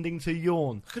pretending to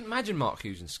yawn. I couldn't imagine Mark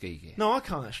Hughes in ski gear. No, I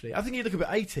can't actually. I think he'd look a bit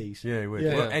 80s. Yeah, he would.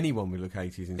 Yeah. Well, anyone would look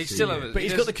 80s in ski gear. But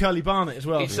he's got the curly barnet as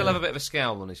well. He'd still have a bit of a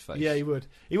scowl on his face. Yeah, he would.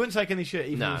 He wouldn't take any shit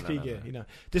even in ski gear. No. You know.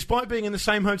 Despite being in the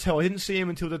same hotel, I didn't see him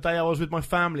until the day I was with my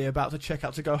family about to check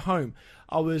out to go home.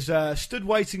 I was stood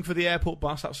waiting for the airport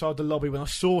bus outside the lobby when I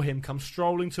saw him come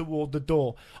strolling toward the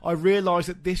door. I realised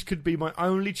that this could be my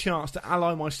only chance to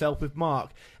ally myself with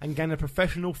Mark and gain a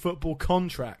professional football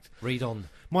contract. Read on.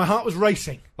 My heart was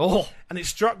racing. Oh! And it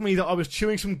struck me that I was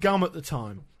chewing some gum at the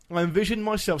time. I envisioned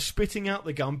myself spitting out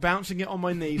the gum, bouncing it on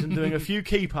my knees and doing a few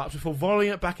keep-ups before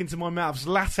volleying it back into my mouth,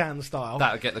 Zlatan style.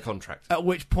 That would get the contract. At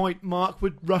which point Mark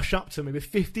would rush up to me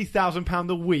with £50,000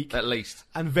 a week. At least.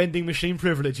 And vending machine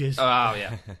privileges. Oh,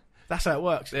 yeah. That's how it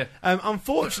works. Yeah.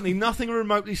 Unfortunately, nothing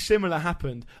remotely similar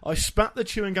happened. I spat the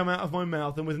chewing gum out of my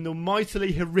mouth and with an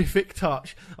almightily horrific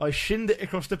touch, I shinned it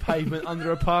across the pavement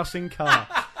under a passing car.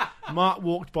 Mark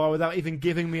walked by without even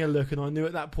giving me a look, and I knew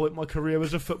at that point my career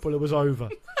as a footballer was over.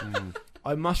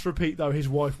 I must repeat, though, his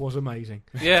wife was amazing.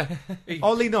 Yeah.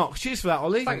 Ollie Knox. Cheers for that,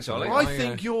 Ollie. Thanks, Ollie. I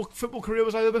think your football career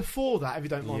was over before that, if you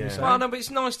don't mind me saying. Well, no, but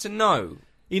it's nice to know.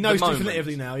 He knows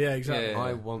definitively now, yeah, exactly. Yeah.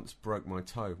 I once broke my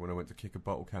toe when I went to kick a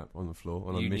bottle cap on the floor,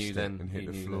 and I missed it and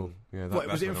hit the floor. Yeah,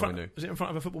 was it in front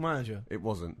of a football manager? It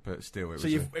wasn't, but still, it was.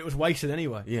 It was wasted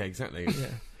anyway. Yeah, exactly.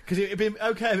 Because it'd been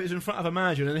okay if it was in front of a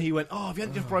manager, and then he went, "Oh, if you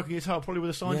hadn't just broken your toe, I probably would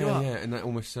have signed you up." Yeah, and that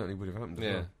almost certainly would have happened.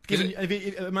 As well.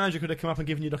 If a manager could have come up and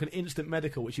given you like an instant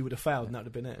medical, which you would have failed, and that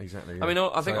would have been it. Exactly. I mean,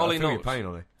 I think Ollie Knox. Pain,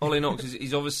 Ollie. Ollie Knox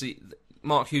is obviously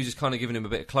Mark Hughes is kind of giving him a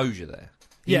bit of closure there.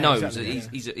 He knows that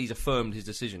he's affirmed his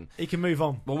decision. He can move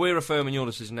on. Well, we're affirming your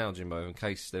decision now, Jimbo, in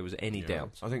case there was any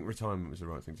doubt. I think retirement was the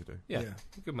right thing to do. Yeah.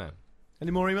 Good man.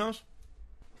 Any more emails?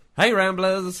 Hey,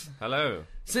 Ramblers. Hello.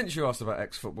 Since you asked about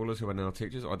ex-footballers who are now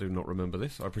teachers, I do not remember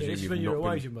this. I presume this is you've when you not were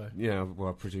away, been... Jimbo. Yeah, well,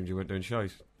 I presumed you weren't doing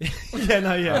shows. I've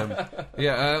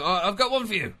got one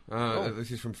for you.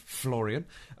 This is from Florian.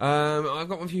 I've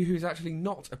got one for you who's actually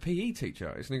not a PE teacher.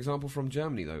 It's an example from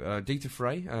Germany, though. Dieter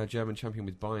Frey, German champion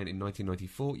with Bayern in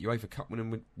 1994, UEFA Cup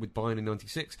winner with Bayern in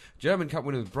 96, German Cup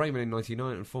winner with Bremen in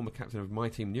 99, and former captain of my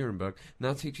team Nuremberg,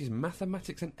 now teaches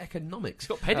mathematics and economics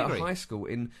got pedigree. at a high school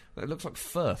in, it looks like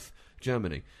Firth,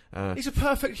 Germany. He's a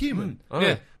perfect human.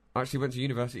 I actually went to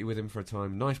university with him for a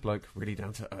time. Nice bloke, really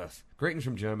down to earth. Greetings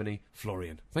from Germany,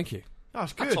 Florian. Thank you.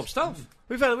 That's good. That's top stuff.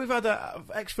 We've had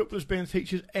ex-footballers being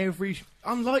teachers every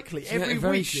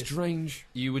Very week. Strange.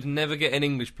 You would never get an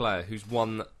English player who's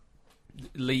won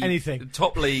anything,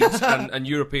 top leagues and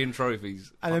European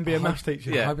trophies, and then be a maths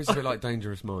teacher. I hope it's a bit like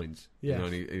Dangerous Minds. Yeah,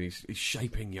 and he's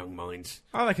shaping young minds.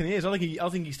 I reckon he is. I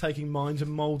think he's taking minds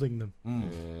and moulding them.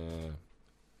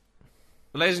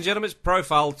 Ladies and gentlemen, it's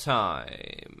profile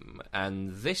time,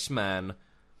 and this man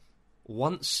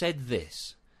once said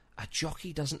this: a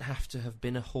jockey doesn't have to have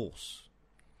been a horse.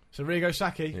 So Arrigo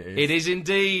Sacchi. It is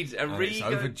indeed. It's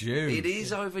overdue. It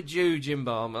is overdue,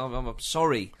 Jimbo. I'm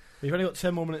sorry. You've only got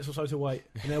 10 more minutes or so to wait,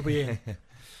 and they'll be in.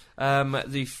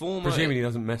 The former... Presuming he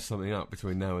doesn't mess something up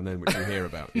between now and then, which we hear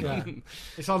about. Yeah.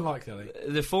 It's unlikely.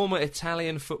 The former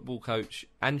Italian football coach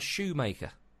and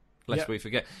shoemaker, lest we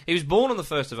forget. He was born on the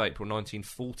 1st of April,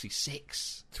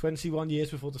 1946. 21 years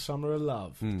before the Summer of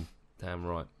Love. Damn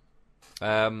right.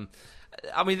 I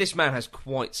mean, this man has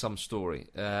quite some story.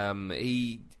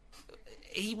 He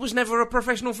was never a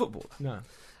professional footballer. No.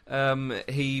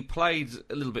 He played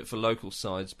a little bit for local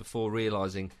sides before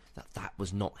realising that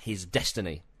was not his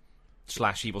destiny.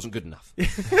 / he wasn't good enough.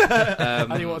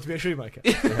 And he wanted to be a shoemaker.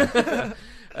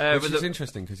 Which is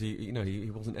interesting because he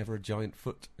wasn't ever a giant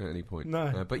foot at any point.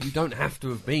 No. But you don't have to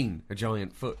have been a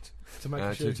giant foot to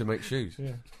make to make shoes.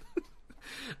 Yeah.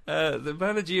 The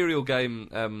managerial game,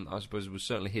 I suppose, was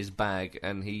certainly his bag,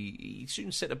 and he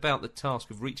soon set about the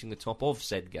task of reaching the top of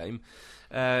said game.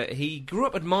 He grew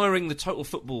up admiring the total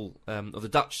football of the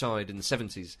Dutch side in the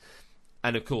 70s,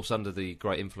 and of course under the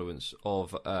great influence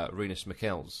of Rinus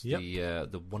Michels,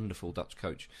 the wonderful Dutch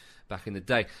coach back in the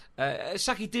day.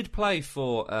 Sacchi did play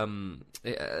for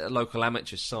a local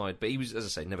amateur side, but he was, as I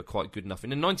say, never quite good enough.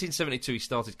 And in 1972 he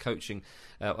started coaching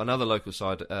another local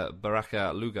side,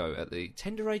 Baraka Lugo, at the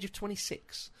tender age of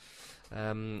 26.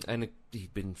 And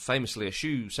he'd been famously a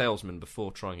shoe salesman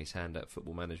before trying his hand at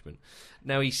football management.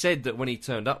 Now, he said that when he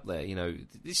turned up there, there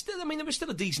was still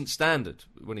a decent standard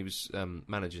when he was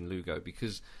managing Lugo,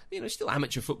 because it's still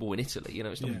amateur football in Italy.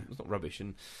 It's not rubbish.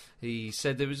 And he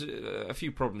said there was a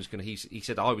few problems. He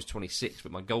said I was 26,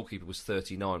 but my goalkeeper was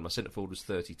 39, my centre forward was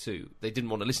 32. They didn't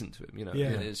want to listen to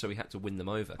him, so he had to win them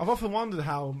over. I've often wondered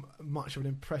how much of an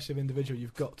impressive individual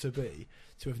you've got to be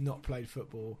to have not played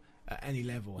football at any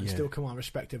level and still command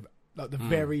respect of like the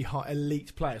very high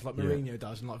elite players like Mourinho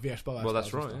does and like Villas-Boas. Well,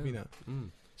 that's right. Stuff,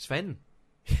 Sven.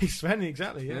 Sven,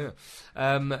 exactly. Yeah.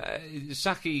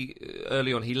 Sacchi,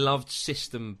 early on, he loved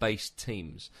system-based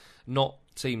teams, not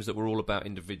teams that were all about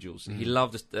individuals. He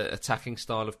loved the attacking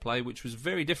style of play, which was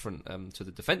very different to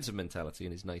the defensive mentality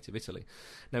in his native Italy.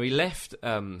 Now, he left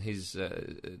his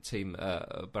team,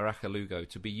 Baraka Lugo,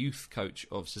 to be youth coach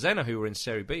of Cesena, who were in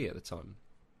Serie B at the time.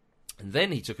 And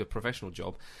then he took a professional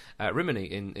job at Rimini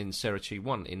in Serie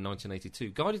C1 in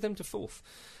 1982, guided them to 4th.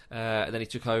 And then he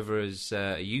took over as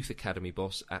a youth academy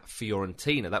boss at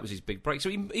Fiorentina. That was his big break. So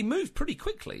he moved pretty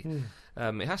quickly,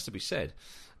 it has to be said.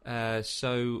 Like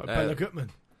Bela Gutmann.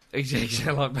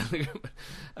 Exactly, like Bela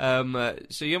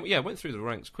Gutmann. Went through the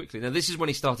ranks quickly. Now, this is when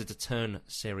he started to turn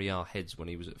Serie A heads when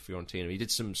he was at Fiorentina. He did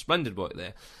some splendid work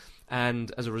there.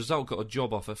 And as a result, got a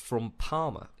job offer from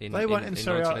Parma in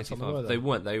 1985. They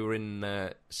weren't. They were in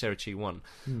Serie C1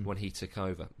 when he took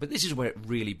over. But this is where it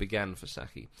really began for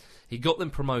Sacchi. He got them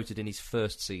promoted in his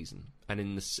first season, and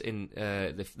in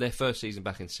their first season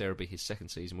back in Serie B, his second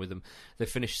season with them, they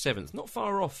finished 7th, not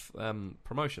far off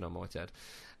promotion, I might add.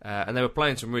 And they were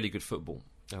playing some really good football.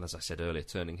 And as I said earlier,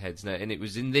 turning heads. And it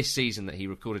was in this season that he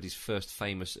recorded his first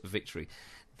famous victory.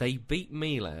 They beat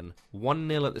Milan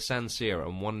 1-0 at the San Siro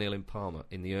and 1-0 in Parma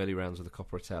in the early rounds of the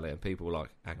Coppa Italia, and people were like,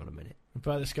 hang on a minute.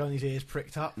 Berlusconi's ears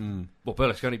pricked up. Well,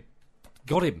 Berlusconi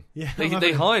got him. Yeah,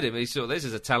 They hired him. He thought, this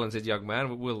is a talented young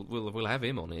man. We'll have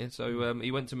him on here. So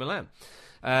he went to Milan.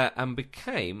 And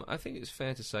became, I think it's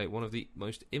fair to say, one of the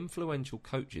most influential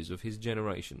coaches of his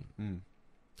generation.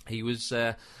 He was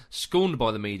scorned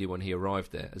by the media when he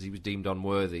arrived there, as he was deemed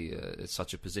unworthy at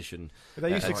such a position.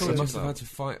 They used to call He him must have had to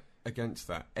fight against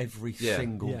that every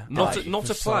single day. Not a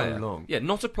for player. So long. Yeah,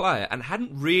 not a player, and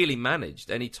hadn't really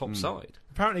managed any top side.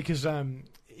 Apparently, because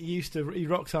he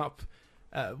rocked up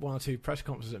one or two press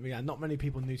conferences at Milan. Not many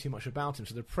people knew too much about him,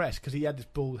 so the press, because he had this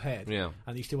bald head, and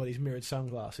he used to wear these mirrored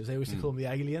sunglasses. They used to call him the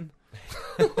alien.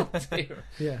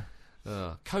 Yeah.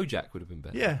 Kojak would have been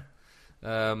better. Yeah.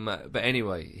 But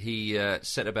anyway, he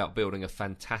set about building a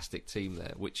fantastic team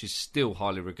there, which is still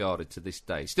highly regarded to this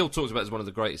day. Still talked about as one of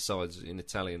the greatest sides in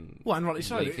Italian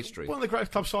league history. One of the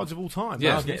greatest club sides of all time.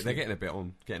 Yeah, they're getting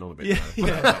on a bit.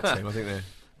 Yeah, that team. I think they're.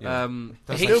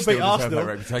 They still beat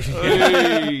Arsenal.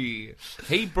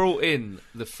 He brought in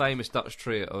the famous Dutch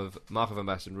trio of Marco van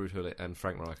Basten, Ruud Gullit and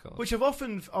Frank Rijkaard. Which I've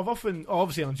often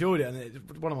obviously enjoyed it, and it's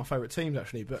one of my favourite teams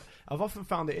actually, but I've often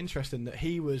found it interesting that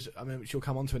he was, which you'll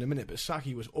come on to in a minute, but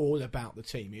Sacchi was all about the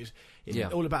team. He was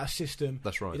all about a system.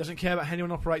 That's right. He doesn't care about how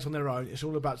anyone operates on their own. It's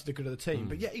all about the good of the team.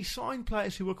 But yet he signed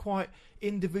players who were quite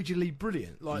individually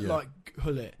brilliant, like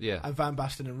Gullit and Van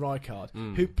Basten and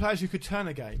Rijkaard, players who could turn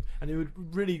a game and who would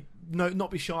really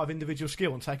not be shy of individual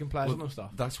skill and taking players on and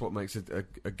stuff. That's what makes a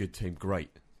good team great.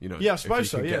 I suppose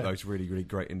so. Get those really, really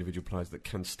great individual players that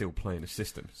can still play in a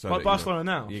system. So like Barcelona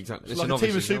now, exactly. It's like a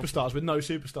team of superstars with no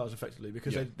superstars, effectively,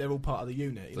 because they're all part of the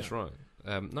unit. That's right.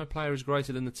 No player is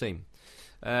greater than the team.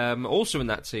 Also in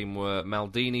that team were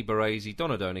Maldini, Baresi,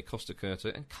 Donadoni,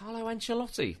 Costacurta, and Carlo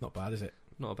Ancelotti. Not bad, is it?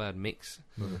 Not a bad mix.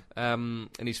 In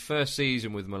his first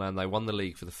season with Milan, they won the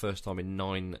league for the first time in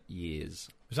 9 years.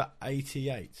 Was that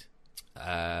 88? Would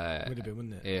have been,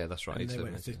 wouldn't it? Yeah, that's right. And they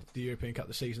went to the European Cup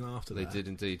the season after They that. did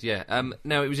indeed, yeah.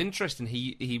 Now, it was interesting.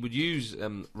 He would use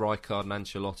Rijkaard and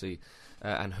Ancelotti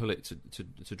and Gullit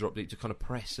to drop deep, to kind of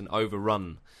press and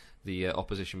overrun the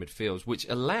opposition midfields, which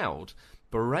allowed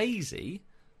Baresi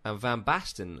and Van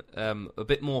Basten a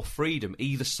bit more freedom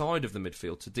either side of the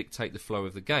midfield to dictate the flow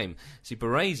of the game. See,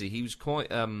 Baresi, he was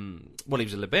quite he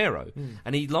was a libero,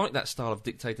 and he liked that style of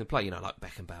dictating play, like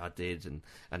Beckenbauer did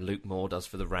and Luke Moore does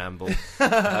for the Ramble. For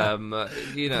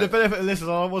the benefit of listeners,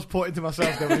 I was pointing to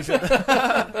myself there when he said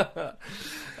that.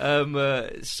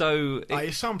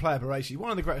 His son player Baresi, one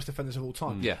of the greatest defenders of all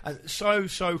time, and so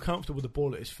comfortable with the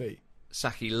ball at his feet.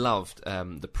 Sacchi loved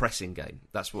the pressing game.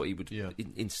 That's what he would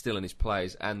instill in his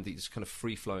players, and this kind of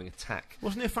free-flowing attack.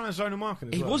 Wasn't he a fan of zonal marking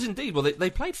as well? He was indeed. Well, they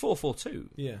played 4-4-2.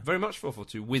 Yeah. Very much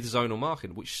 4-4-2 with zonal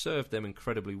marking, which served them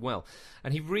incredibly well.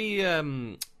 And he rethought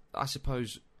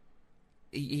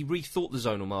the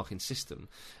zonal marking system,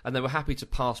 and they were happy to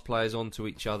pass players on to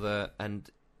each other,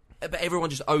 but everyone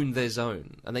just owned their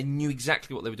zone, and they knew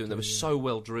exactly what they were doing. They were so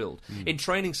well drilled. In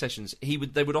training sessions,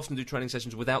 they would often do training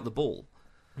sessions without the ball.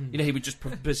 He would just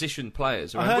position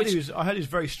players. I heard he was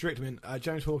very strict.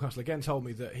 James Horncastle again told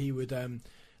me that he would, on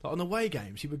away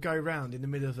games, he would go around in the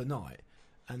middle of the night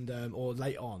and or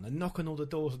late on and knock on all the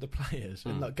doors of the players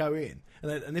and go in.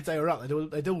 And if they were up,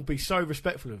 they'd all be so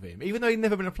respectful of him, even though he'd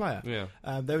never been a player. Yeah.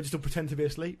 They would just all pretend to be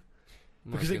asleep.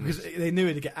 Because they knew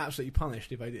he'd get absolutely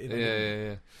punished if they didn't.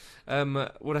 Yeah.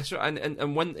 Well, that's right.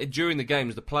 And when during the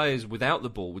games, the players without the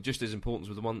ball were just as important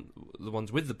as the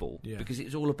ones with the ball, because it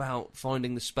was all about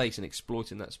finding the space and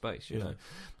exploiting that space. You know.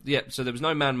 Yeah. So there was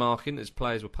no man marking as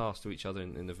players were passed to each other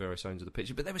in the various zones of the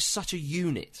pitch, but there was such a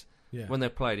unit. Yeah. When they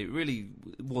played, it really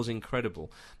was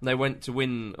incredible. And they went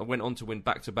on to win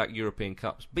back-to-back European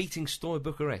Cups, beating Steaua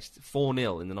Bucharest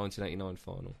 4-0 in the 1989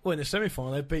 final. Well, in the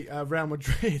semi-final, they beat Real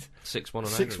Madrid 6-1 on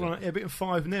 6-1. Yeah, beat them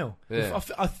 5-0. Yeah.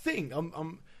 I think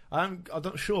I'm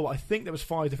not sure, but I think there was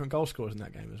 5 different goal scorers in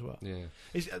that game as well. Yeah.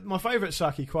 My favourite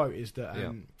Sacchi quote is that.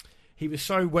 He was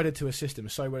so wedded to a system,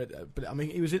 but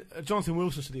Jonathan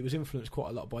Wilson said he was influenced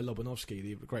quite a lot by Lobanovsky,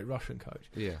 the great Russian coach.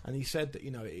 Yeah. And he said that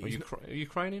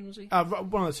Ukrainian, was he?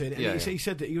 One of the two. He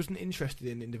said that he wasn't interested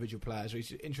in individual players, or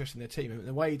he's interested in their team. And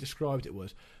the way he described it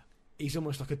was, he's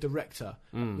almost like a director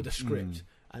with a script,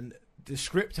 and the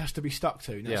script has to be stuck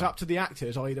to. Now it's up to the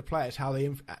actors, i.e. the players, how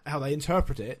they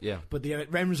interpret it. Yeah. But the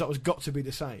end result has got to be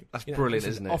the same. That's brilliant,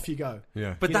 isn't it? Off you go.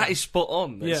 Yeah. But that is spot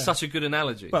on. It's such a good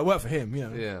analogy. But it worked for him,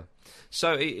 Yeah.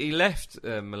 So he left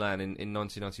Milan in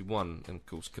 1991, and of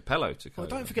course Capello took over.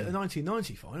 Don't forget the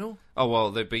 1990 final. Oh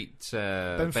well, they beat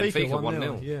Benfica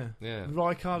 1-0. Yeah.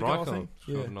 Rijkaard, I think.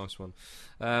 Yeah, nice one.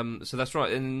 So that's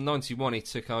right. In '91, he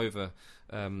took over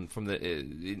from the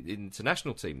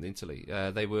international team, Italy.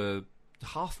 They were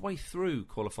halfway through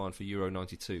qualifying for Euro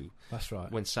 '92. That's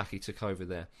right. When Sacchi took over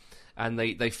there. and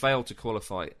they failed to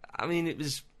qualify. I mean,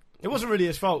 it wasn't really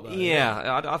his fault, though.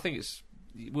 Yeah, I think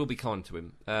we'll be kind to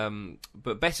him.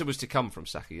 But better was to come from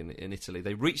Sacchi in Italy.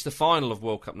 They reached the final of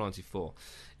World Cup '94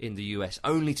 in the US,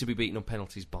 only to be beaten on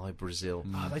penalties by Brazil.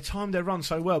 They timed their run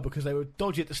so well because they were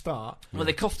dodgy at the start. Well,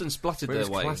 they coughed and spluttered their way.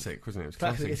 It was classic, wasn't it? It was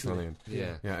classic Italian.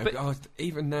 Yeah. But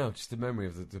even now, just the memory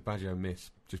of the Baggio miss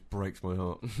just breaks my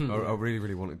heart. I really,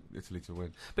 really wanted Italy to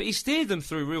win. But he steered them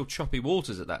through real choppy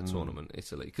waters at that tournament,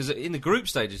 Italy, because in the group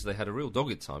stages they had a real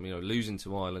dogged time, losing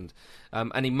to Ireland.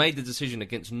 And he made the decision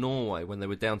against Norway when they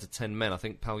were down to 10 men. I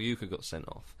think Pagliuca got sent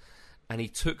off. And he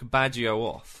took Baggio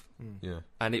off. Yeah.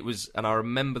 And I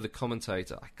remember the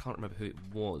commentator, I can't remember who it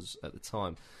was at the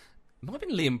time. It might have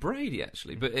been Liam Brady,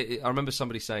 actually. But I remember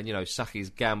somebody saying, Sacchi is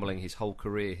gambling his whole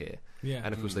career here. Yeah.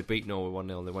 And of course they beat Norway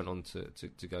 1-0 and they went on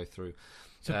to go through.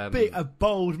 It's a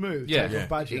bold move. Yeah,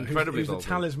 Baggio, incredibly who's bold. The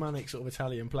talismanic sort of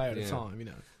Italian player at the time,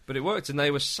 But it worked, and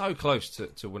they were so close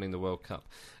to winning the World Cup.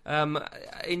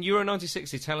 In Euro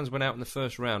 '96, the Italians went out in the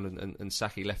first round, and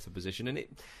Sacchi left the position, and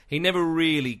he never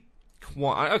really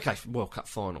World Cup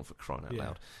final for crying out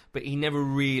loud, but he never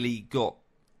really got.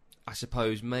 I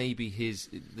suppose maybe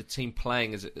the team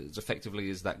playing as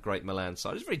effectively as that great Milan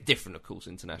side. It's very different, of course,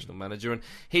 international manager, and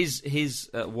his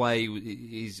way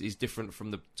is different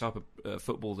from the type of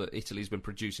football that Italy's been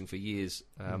producing for years.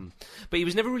 But he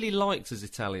was never really liked as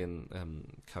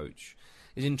Italian coach.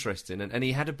 It's interesting, and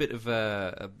he had a bit of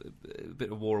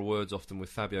war of words often with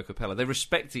Fabio Capello. They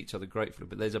respect each other gratefully,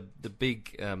 but there's the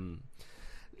big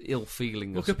ill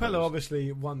feeling. Well, Capello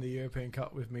obviously won the European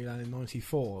Cup with Milan in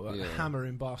 '94,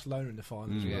 hammering Barcelona in the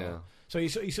final as well. Yeah. So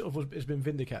he sort of has been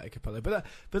vindicated, Capello. But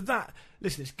that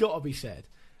listen, it's got to be said.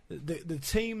 The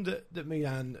team that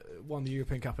Milan won the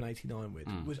European Cup in '89 with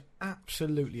was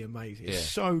absolutely amazing. It's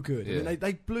so good. I mean,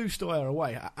 they blew Stoyer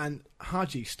away, and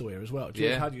Hagi Stoyer as well.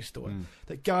 George Hagi Stoyer.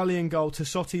 That Gallian goal: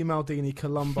 Tassotti, Maldini,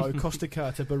 Colombo, Costa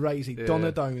Curta, Baresi,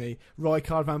 Donadoni,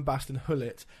 Rijkaard, Van Basten,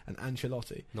 Hullet, and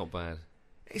Ancelotti. Not bad.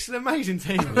 It's an amazing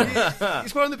team.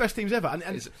 It's one of the best teams ever.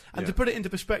 And to put it into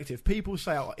perspective, people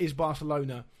say, is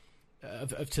Barcelona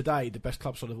of today the best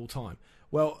club side of all time?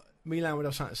 Well, Milan would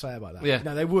have something to say about that. Yeah.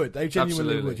 No, they would. They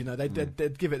genuinely Absolutely. would.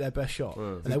 They'd give it their best shot,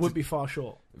 and they wouldn't be far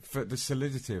short. For the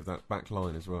solidity of that back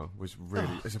line as well was really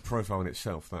it's a profile in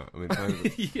itself. That I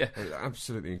mean,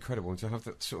 absolutely incredible. And to have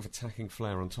that sort of attacking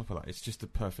flair on top of that, it's just the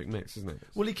perfect mix, isn't it?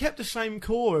 Well, he kept the same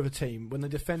core of a team when they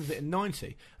defended it in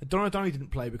 '90. Donadoni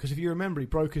didn't play because if you remember, he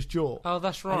broke his jaw. Oh,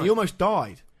 that's right. And he almost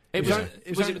died.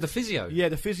 Was it the physio? Yeah,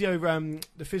 the physio.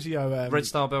 Red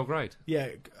Star Belgrade. Yeah,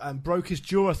 broke his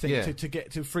jaw, I think,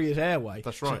 to free his airway.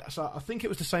 That's right. So I think it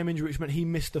was the same injury which meant he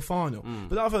missed the final.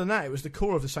 But other than that, it was the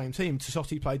core of the same team.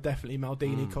 Tassotti played definitely,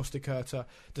 Maldini, Costa Curta,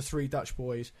 the three Dutch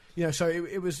boys. So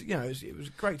it was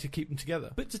great to keep them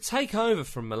together. But to take over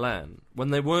from Milan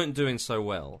when they weren't doing so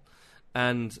well,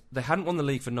 and they hadn't won the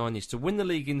league for 9 years, to win the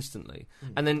league instantly,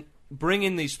 and then bring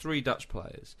in these three Dutch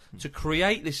players to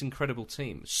create this incredible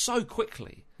team so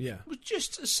quickly. Yeah, it was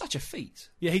just such a feat.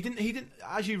 Yeah, he didn't.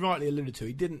 As you rightly alluded to,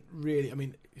 he didn't really. I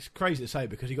mean, it's crazy to say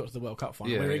because he got to the World Cup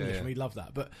final. We're English and we love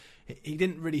that, but he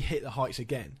didn't really hit the heights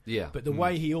again. Yeah, but the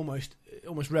way he almost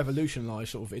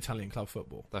revolutionised sort of Italian club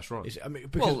football. That's right.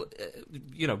 Because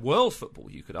world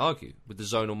football, you could argue, with the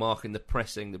zonal marking, the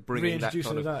pressing, the bringing that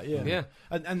kind of that. Yeah.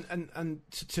 And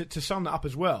to sum that up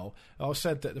as well, I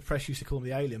said that the press used to call him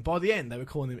the alien. By the end, they were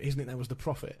calling him. His nickname was the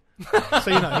Prophet.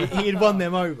 So he had won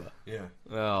them over. Yeah.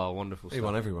 Oh, wonderful He stuff.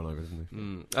 won everyone over,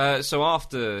 didn't he? So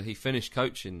after he finished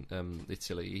coaching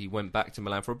Italy, he went back to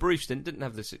Milan for a brief stint. Didn't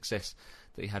have the success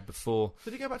that he had before.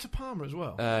 Did he go back to Parma as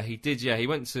well? He did, yeah. He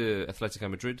went to Atletico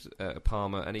Madrid,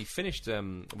 Parma, and he finished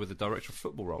with the director of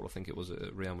football role, I think it was,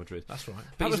 at Real Madrid. That's right.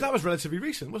 That was relatively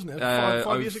recent, wasn't it?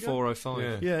 5 years ago? 04,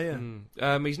 05.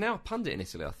 Yeah. He's now a pundit in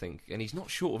Italy, I think, and he's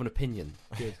not short of an opinion.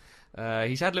 Good.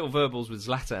 He's had little verbals with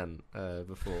Zlatan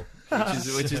before,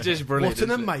 which is just brilliant. What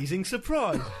an amazing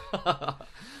surprise!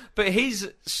 But his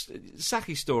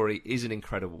Sacchi story is an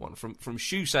incredible one. From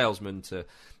shoe salesman to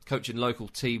coaching local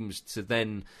teams to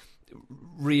then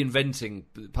reinventing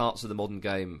parts of the modern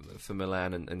game for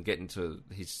Milan and getting to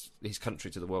his country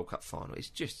to the World Cup final. It's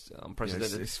just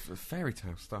unprecedented. Yeah, it's fairy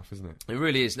tale stuff, isn't it? It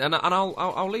really is. And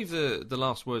I'll leave the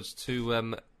last words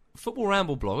to Football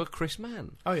Ramble blogger Chris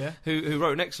Mann. Oh yeah, who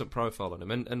wrote an excellent profile on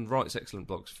him and writes excellent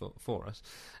blogs for us.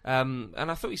 And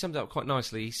I thought he summed it up quite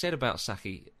nicely. He said about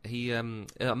Sacchi,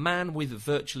 a man with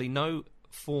virtually no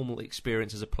formal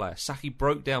experience as a player. Sacchi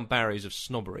broke down barriers of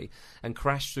snobbery and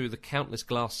crashed through the countless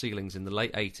glass ceilings in the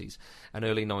late 80s and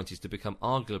early 90s to become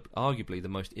arguably the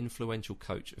most influential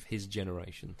coach of his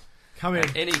generation. Come in.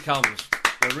 And in he comes,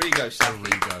 Arrigo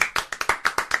Sacchi.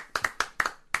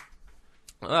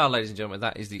 Well, ladies and gentlemen,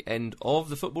 that is the end of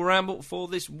the Football Ramble for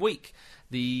this week.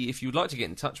 If you'd like to get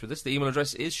in touch with us, the email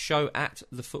address is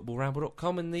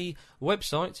show@thefootballramble.com, and the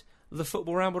website,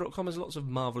 thefootballramble.com, has lots of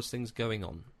marvellous things going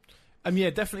on. Yeah,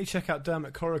 definitely check out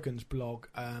Dermot Corrigan's blog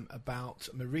about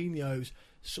Mourinho's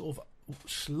sort of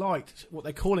slight, what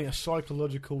they're calling a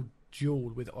psychological duel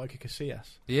with Iker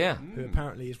Casillas. Yeah. Who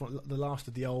apparently is the last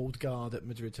of the old guard at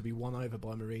Madrid to be won over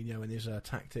by Mourinho and his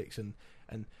tactics and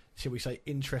shall we say,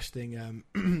 interesting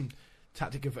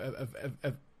tactic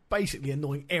of basically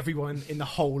annoying everyone in the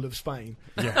whole of Spain,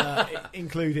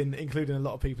 including a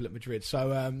lot of people at Madrid.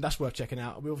 So that's worth checking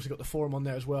out. We obviously got the forum on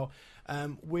there as well.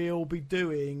 We'll be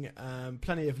doing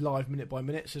plenty of live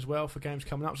minute-by-minutes as well for games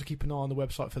coming up, so keep an eye on the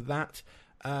website for that.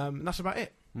 And that's about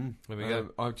it. There we go.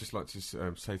 I'd just like to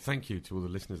say thank you to all the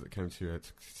listeners that came to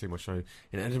see my show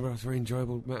in Edinburgh. It was very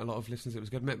enjoyable. Met a lot of listeners. It was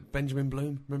good. Met Benjamin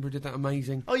Bloom. Remember, he did that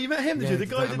amazing. Oh, you met him? Did you? The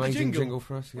guy who did the jingle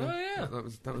for us. Yeah. Oh yeah,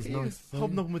 that was nice.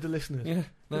 Hobnobbing with the listeners. Yeah,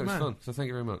 it was fun. So thank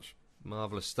you very much.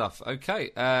 Marvellous stuff.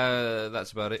 Okay,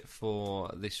 that's about it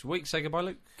for this week. Say goodbye,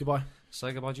 Luke. Goodbye.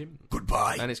 Say goodbye, Jim.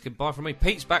 Goodbye. And it's goodbye from me.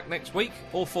 Pete's back next week.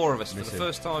 All four of us for the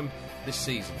first time this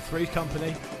season. Three's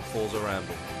company. Four's a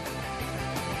ramble.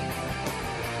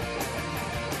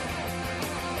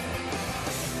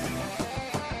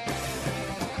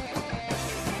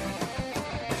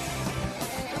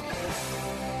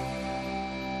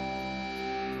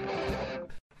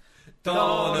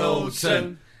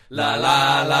 Donaldson, la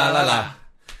la la la la.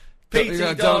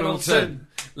 Petey Donaldson,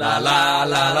 la la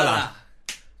la la la.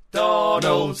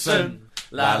 Donaldson,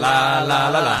 la la la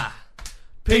la la.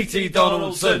 Petey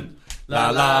Donaldson, la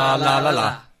la la la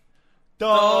la.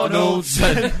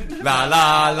 Donaldson, la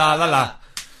la la la la.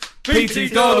 Petey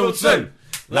Donaldson,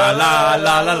 la la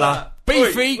la la la.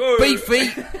 Beefy, beefy.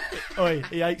 Oi,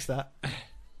 he hates that.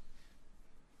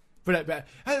 But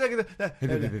We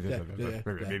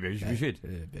should.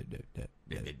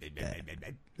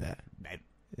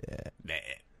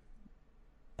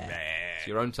 It's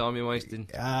your own time you're wasting.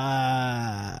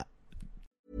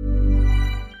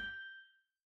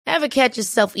 Ever catch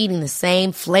yourself eating the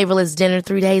same flavorless dinner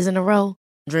 3 days in a row?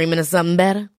 Dreaming of something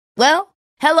better? Well,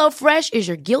 HelloFresh is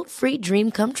your guilt-free dream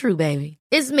come true, baby.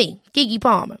 It's me, Keke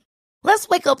Palmer. Let's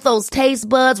wake up those taste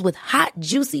buds with hot,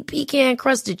 juicy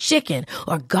pecan-crusted chicken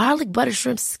or garlic butter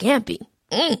shrimp scampi.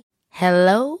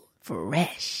 Hello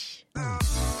Fresh.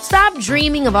 Stop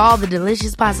dreaming of all the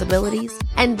delicious possibilities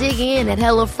and dig in at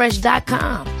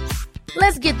HelloFresh.com.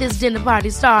 Let's get this dinner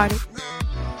party started.